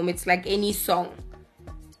literary form. It's like any song.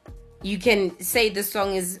 You can say the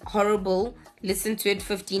song is horrible, listen to it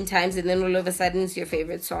 15 times, and then all of a sudden it's your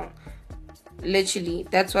favorite song. Literally,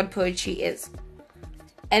 that's what poetry is.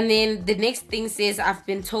 And then the next thing says, I've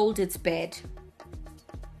been told it's bad.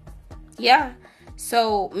 Yeah.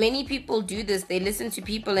 So many people do this. They listen to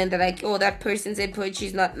people and they're like, oh, that person said poetry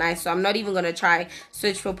is not nice, so I'm not even going to try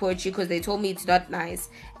search for poetry because they told me it's not nice.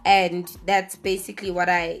 And that's basically what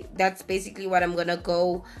I'm going to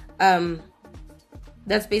go,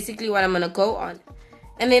 that's basically what I'm going to go on.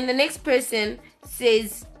 And then the next person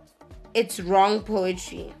says it's wrong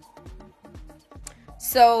poetry.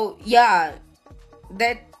 So yeah,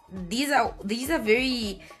 these are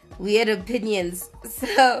very weird opinions.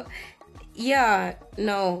 So yeah,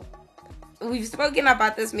 no, we've spoken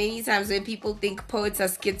about this many times where people think poets are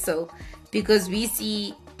schizo because we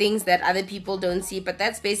see things that other people don't see, but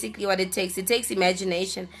that's basically what it takes. It takes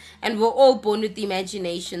imagination, and we're all born with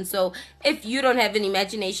imagination. So if you don't have an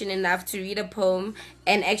imagination enough to read a poem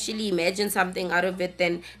and actually imagine something out of it,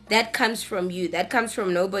 then that comes from you. That comes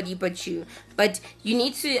from nobody but you. But you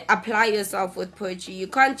need to apply yourself with poetry. You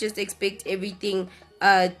can't just expect everything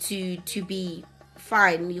to be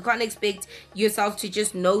fine. You can't expect yourself to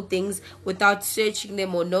just know things without searching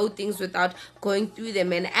them, or know things without going through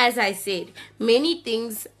them. And as I said, many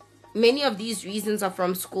of these reasons are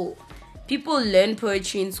from school. People learn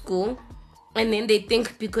poetry in school, and then they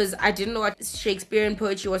think, because I didn't know what Shakespearean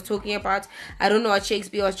poetry was talking about, I don't know what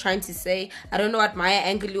Shakespeare was trying to say, I don't know what Maya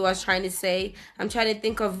Angelou was trying to say, I'm trying to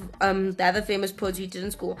think of the other famous poets we did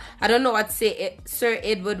in school, I don't know what Sir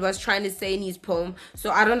Edward was trying to say in his poem,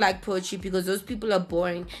 so I don't like poetry because those people are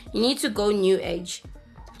boring. You need to go new age.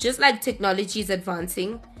 Just like technology is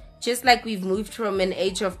advancing, just like we've moved from an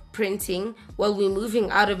age of printing, well, we're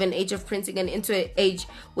moving out of an age of printing and into an age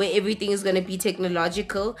where everything is going to be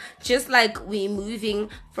technological. Just like we're moving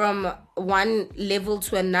from one level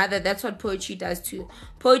to another, that's what poetry does too.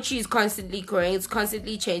 Poetry is constantly growing, it's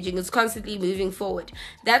constantly changing, it's constantly moving forward.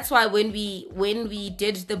 That's why when we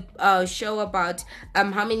did the show about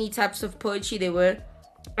how many types of poetry there were,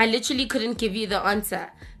 I literally couldn't give you the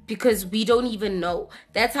answer, because we don't even know.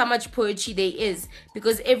 That's how much poetry there is,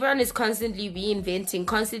 because everyone is constantly reinventing,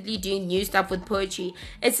 constantly doing new stuff with poetry.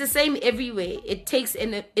 It's the same everywhere. It takes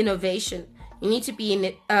innovation. You need to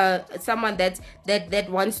be someone that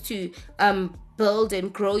wants to build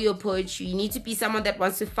and grow your poetry. You need to be someone that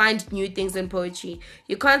wants to find new things in poetry.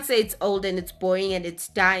 You can't say it's old and it's boring and it's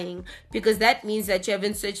dying, because that means that you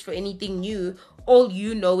haven't searched for anything new. All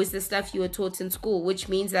you know is the stuff you were taught in school, which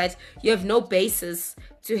means that you have no basis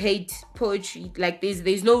to hate poetry. Like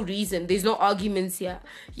there's no reason, there's no arguments here.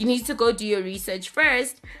 You need to go do your research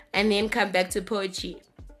first and then come back to poetry.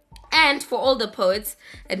 And for all the poets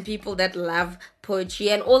and people that love poetry,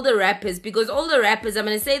 and all the rappers, because all the rappers, I'm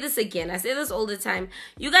going to say this again, I say this all the time,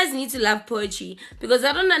 you guys need to love poetry, because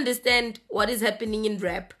I don't understand what is happening in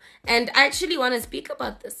rap, and I actually want to speak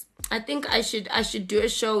about this. I think I should do a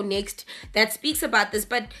show next that speaks about this,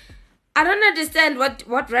 but I don't understand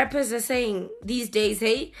what rappers are saying these days,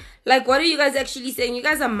 hey? Like, what are you guys actually saying? You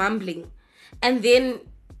guys are mumbling, and then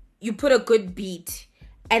you put a good beat,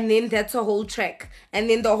 and then that's a whole track, and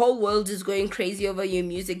then the whole world is going crazy over your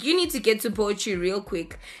music. You need to get to poetry real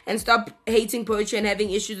quick and stop hating poetry and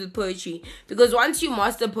having issues with poetry, because once you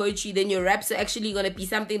master poetry, then your raps are actually going to be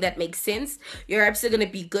something that makes sense. Your raps are going to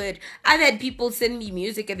be good. I've had people send me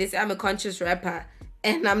music and they say I'm a conscious rapper,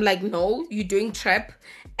 and I'm like, no, you're doing trap,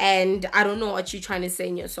 and I don't know what you're trying to say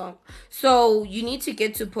in your song. So you need to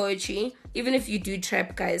get to poetry. Even if you do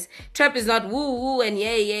trap, guys, trap is not woo woo and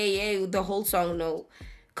yeah the whole song. No,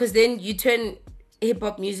 because then you turn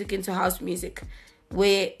hip-hop music into house music,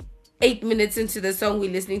 where 8 minutes into the song we're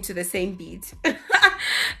listening to the same beat.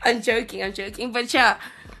 I'm joking, but yeah,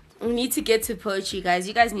 we need to get to poetry, guys.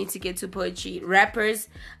 You guys need to get to poetry. Rappers,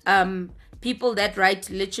 people that write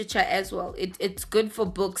literature as well. It's good for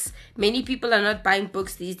books. Many people are not buying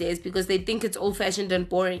books these days because they think it's old-fashioned and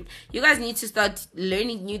boring. You guys need to start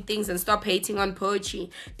learning new things and stop hating on poetry.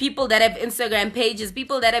 People that have Instagram pages,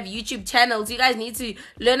 people that have YouTube channels, you guys need to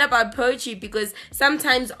learn about poetry, because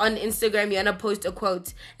sometimes on Instagram you're gonna post a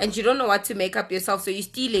quote and you don't know what to make up yourself, so you're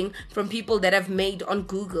stealing from people that have made on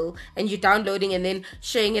Google and you're downloading and then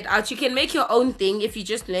sharing it out. You can make your own thing if you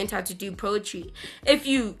just learned how to do poetry. If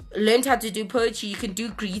you learned how to do poetry, you can do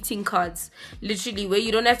greeting cards, literally, where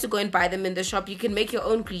you don't have to go and buy them in the shop. You can make your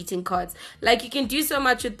own greeting cards. Like, you can do so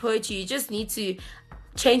much with poetry. You just need to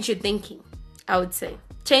change your thinking, I would say.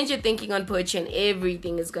 Change your thinking on poetry and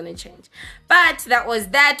everything is going to change. But that was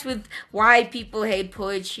that with why people hate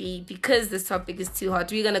poetry, because this topic is too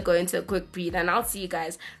hot. We're going to go into a quick breathe, and I'll see you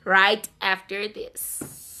guys right after this.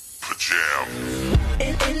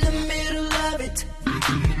 In the middle of it.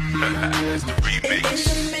 Remix.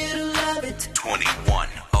 In the middle of it.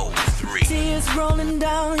 2103. Tears rolling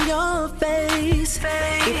down your face.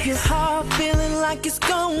 If your heart feeling like it's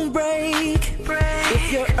gonna break.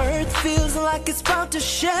 If your earth feels like it's about to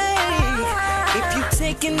shake. If you're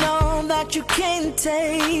taking all that you can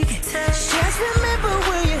take, just remember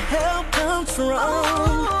where your help comes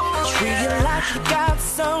from. Realize you got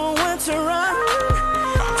somewhere to run.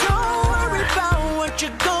 Don't worry about what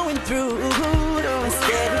you're going through.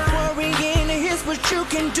 Instead of worrying, here's what you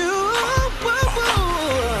can do.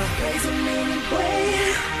 Praise him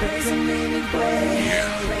anyway. Praise him anyway.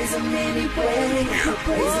 Praise him anyway.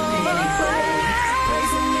 Praise him anyway.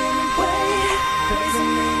 Praise him anyway. Praise him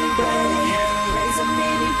anyway.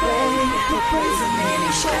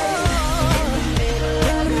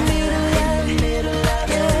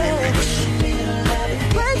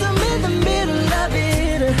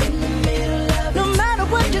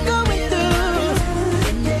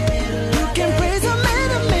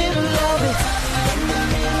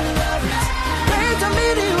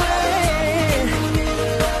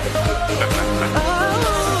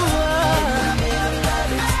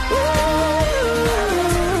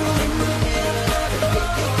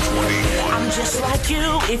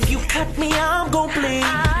 If you cut me, I'm gon' bleed.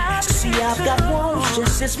 See, I've got wants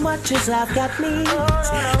just as much as I've got needs.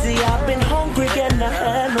 See, I've been hungry and I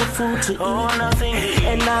had no food to eat.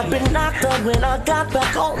 And I've been knocked out when I got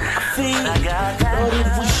back on my feet. But it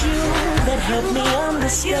was you that helped me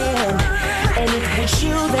understand. And it was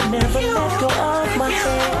you that never let go of my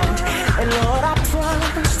hand. And Lord, I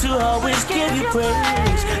promise to always give you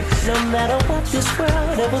praise, no matter what this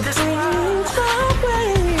world ever brings my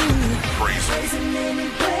way. Praise him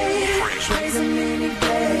anyway. Praise him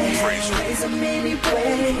anyway. Praise him anyway.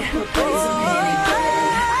 Praise him anyway.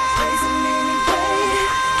 Praise him anyway.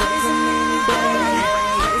 Praise him anyway.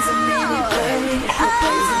 Praise him anyway.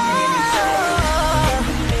 Praise him anyway.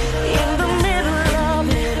 In the middle of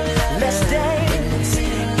it, let's dance. In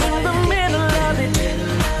the middle of it,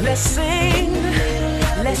 let's sing.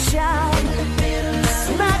 Let's shout.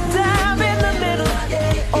 Smack down in the middle.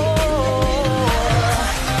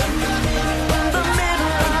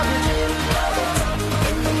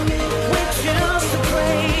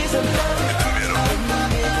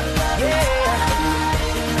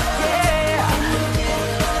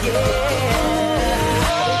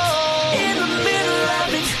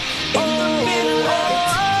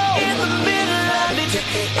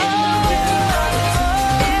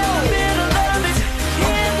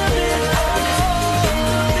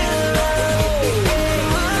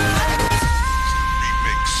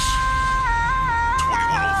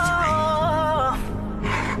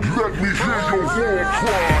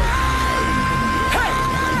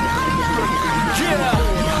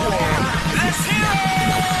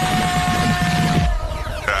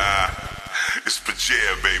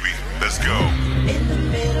 Yeah, baby, let's go. In the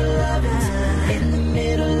middle of it, in the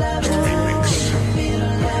middle of it.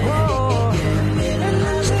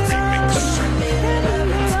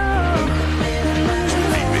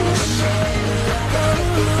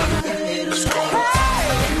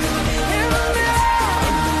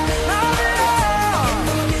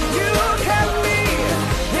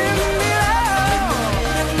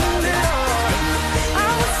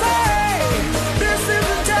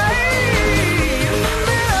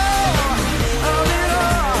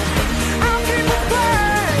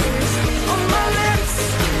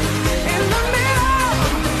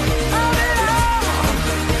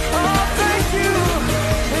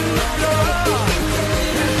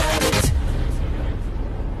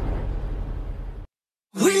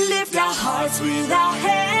 With our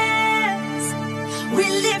hands, we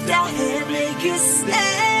lift our head, make a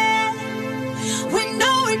stand. We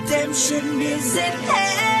know redemption is at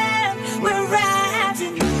hand. We're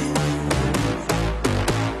riding you.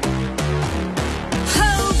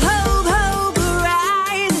 Hope, hope, hope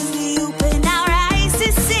arises. We open our eyes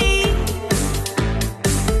to see.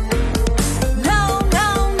 No, no,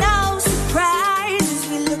 no surprises.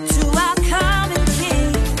 We look to our coming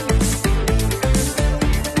King.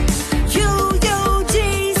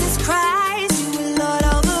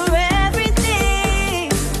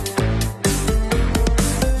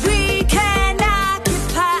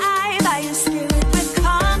 Spirit.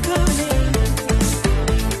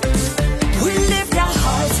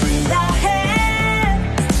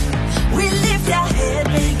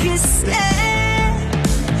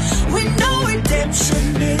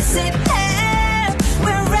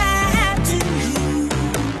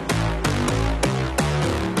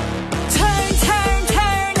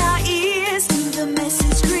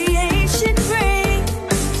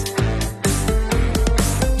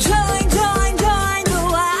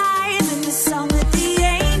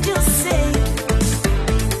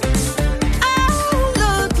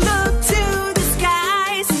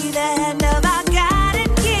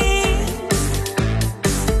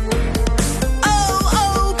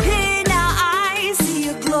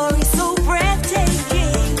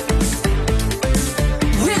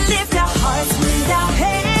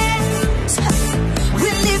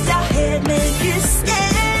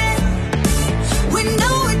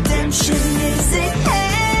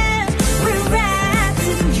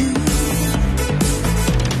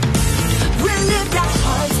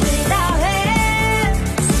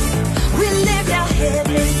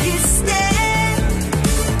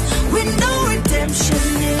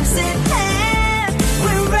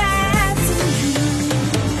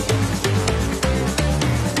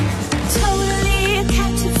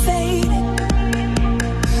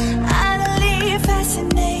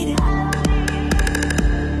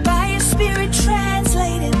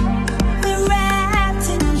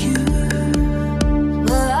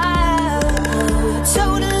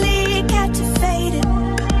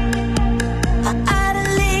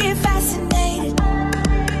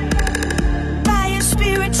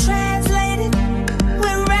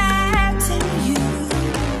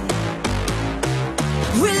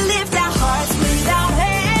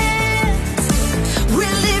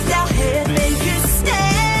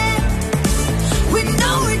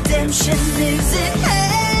 lives in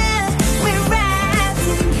hell. We're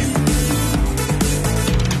rising.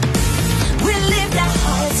 We lift our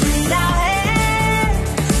hearts with our hands.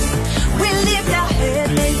 We lift our head,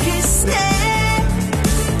 make it stand.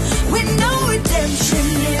 With no redemption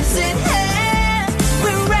lives in hell.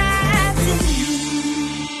 We're rising.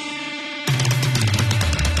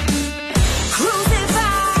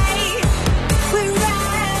 Crucified, we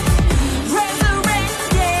rise,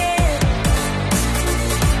 resurrected.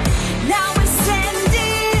 Now we're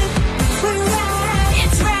standing, we rise.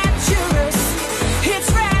 It's rapturous, it's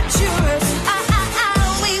rapturous.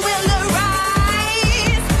 We will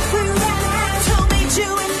arise, we rise. To meet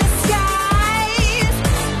you in the skies.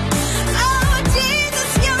 Oh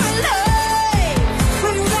Jesus, you're alive.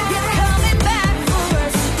 We rise. You're coming back for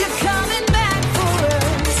us. You're coming back for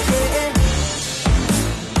us. Yeah.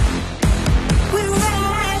 We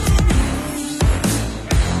rise.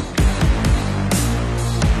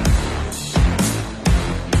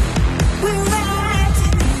 We rise.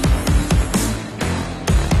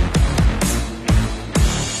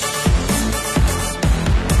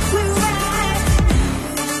 We rise.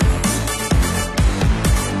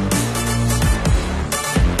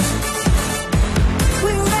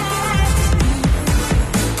 We rise.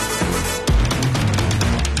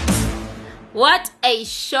 What a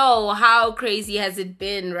show. How crazy has it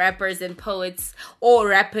been? Rappers and poets, or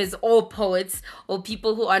rappers or poets, or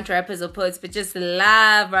people who aren't rappers or poets but just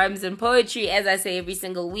love rhymes and poetry, as I say every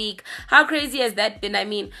single week. How crazy has that been? I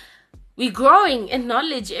mean, we're growing in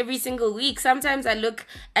knowledge every single week. Sometimes I look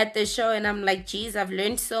at the show and I'm like, geez, I've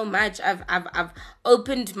learned so much. I've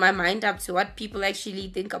opened my mind up to what people actually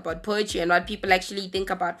think about poetry and what people actually think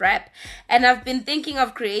about rap. And I've been thinking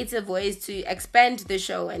of creative ways to expand the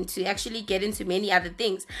show and to actually get into many other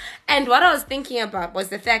things. And what I was thinking about was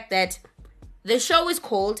the fact that the show is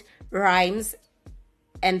called Rhymes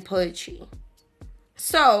and Poetry.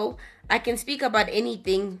 So I can speak about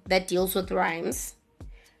anything that deals with rhymes.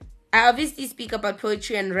 I obviously speak about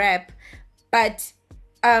poetry and rap, but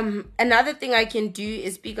another thing I can do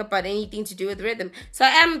is speak about anything to do with rhythm. So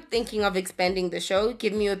I am thinking of expanding the show.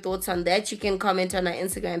 Give me your thoughts on that. You can comment on our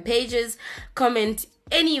Instagram pages, comment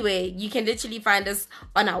anywhere. You can literally find us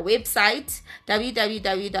on our website,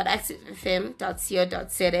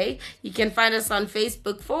 www.activefm.co.za. You can find us on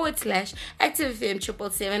Facebook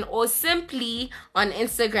 /ActiveFM777, or simply on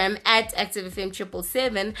Instagram at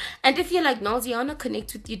ActiveFM777. And if you're like, Nalzi, I want to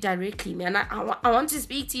connect with you directly, man. I want to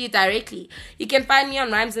speak to you directly. You can find me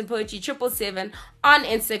on Rhymes and Poetry 777 on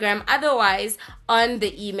Instagram. Otherwise, on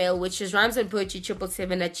the email, which is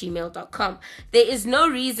rhymesandpoetry777@gmail.com. There is no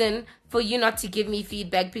reason for you not to give me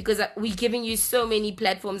feedback, because we're giving you so many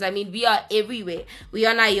platforms. I mean, we are everywhere. We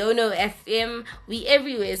on Iono FM. We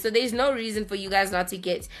everywhere. So there's no reason for you guys not to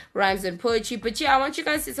get Rhymes and Poetry. But yeah, I want you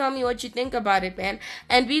guys to tell me what you think about it, man.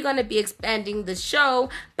 And we're going to be expanding the show.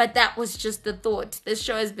 But that was just the thought. This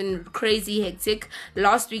show has been crazy hectic.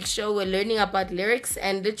 Last week's show, we're learning about lyrics.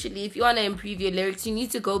 And literally, if you want to improve your lyrics, you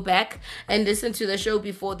need to go back and listen to the show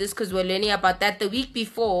before this, because we're learning about that. The week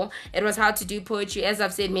before, it was how to do poetry, as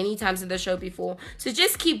I've said many times in the show before. So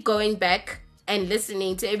just keep going back and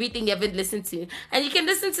listening to everything you haven't listened to. And you can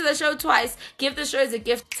listen to the show twice. Give the show as a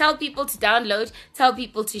gift. Tell people to download. Tell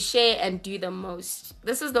people to share and do the most.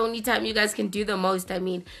 This is the only time you guys can do the most. I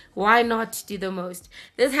mean, why not do the most?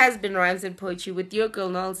 This has been Rhymes and Poetry with your girl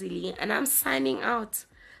Nalzi Lee, and I'm signing out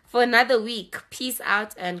for another week. Peace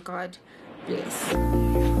out and God bless.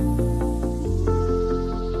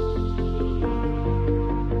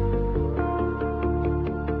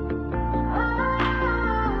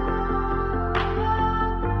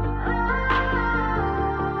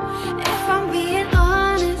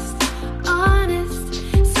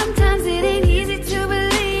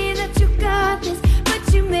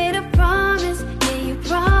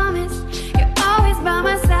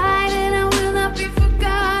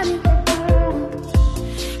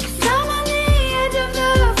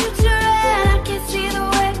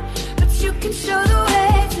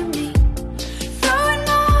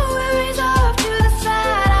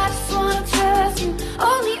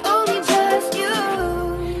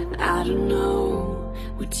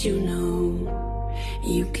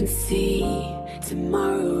 You can see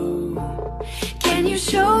tomorrow. Can you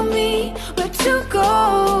show me where to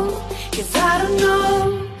go? 'Cause I don't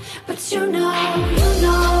know, but you know, you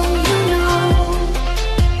know, you know.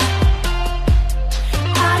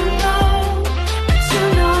 I don't know, but you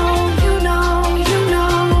know, you know, you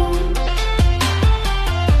know.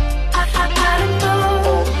 I don't know,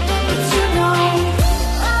 but you know.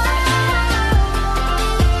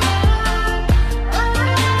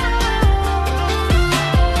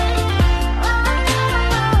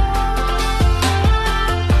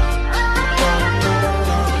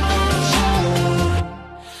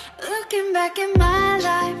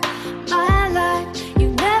 life, my life. You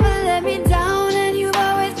never let me down, and you've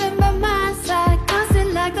always been by my side.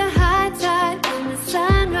 Constant like the high tide and the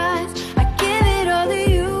sunrise. I give it all to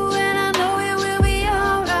you, and I know it will be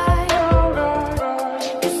alright.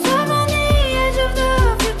 'Cause I'm on the edge of the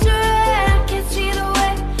future, and I can't see the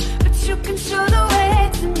way, but you can show the way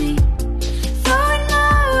to me. Throwing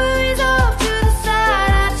my worries off to the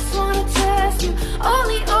side, I just wanna trust you,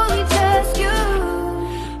 only trust you.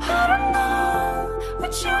 I don't know,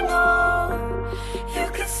 but you know, you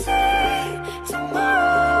can see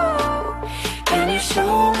tomorrow. Can you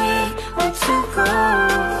show me where to go?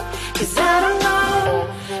 'Cause I don't know,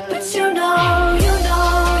 but you know, you know,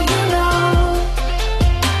 you know.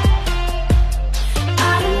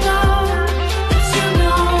 I don't know, but you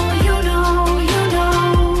know, you know, you know.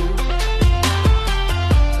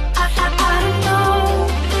 I don't know,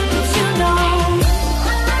 but you know.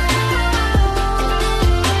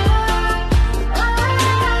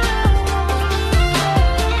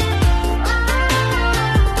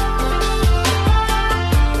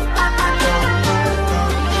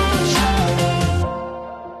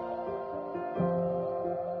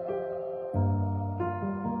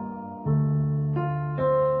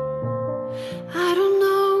 I don't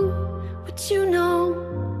know, but you know,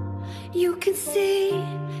 you can see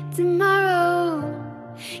tomorrow.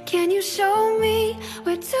 Can you show me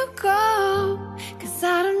where to go? 'Cause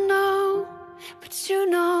I don't know, but you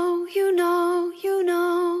know, you know.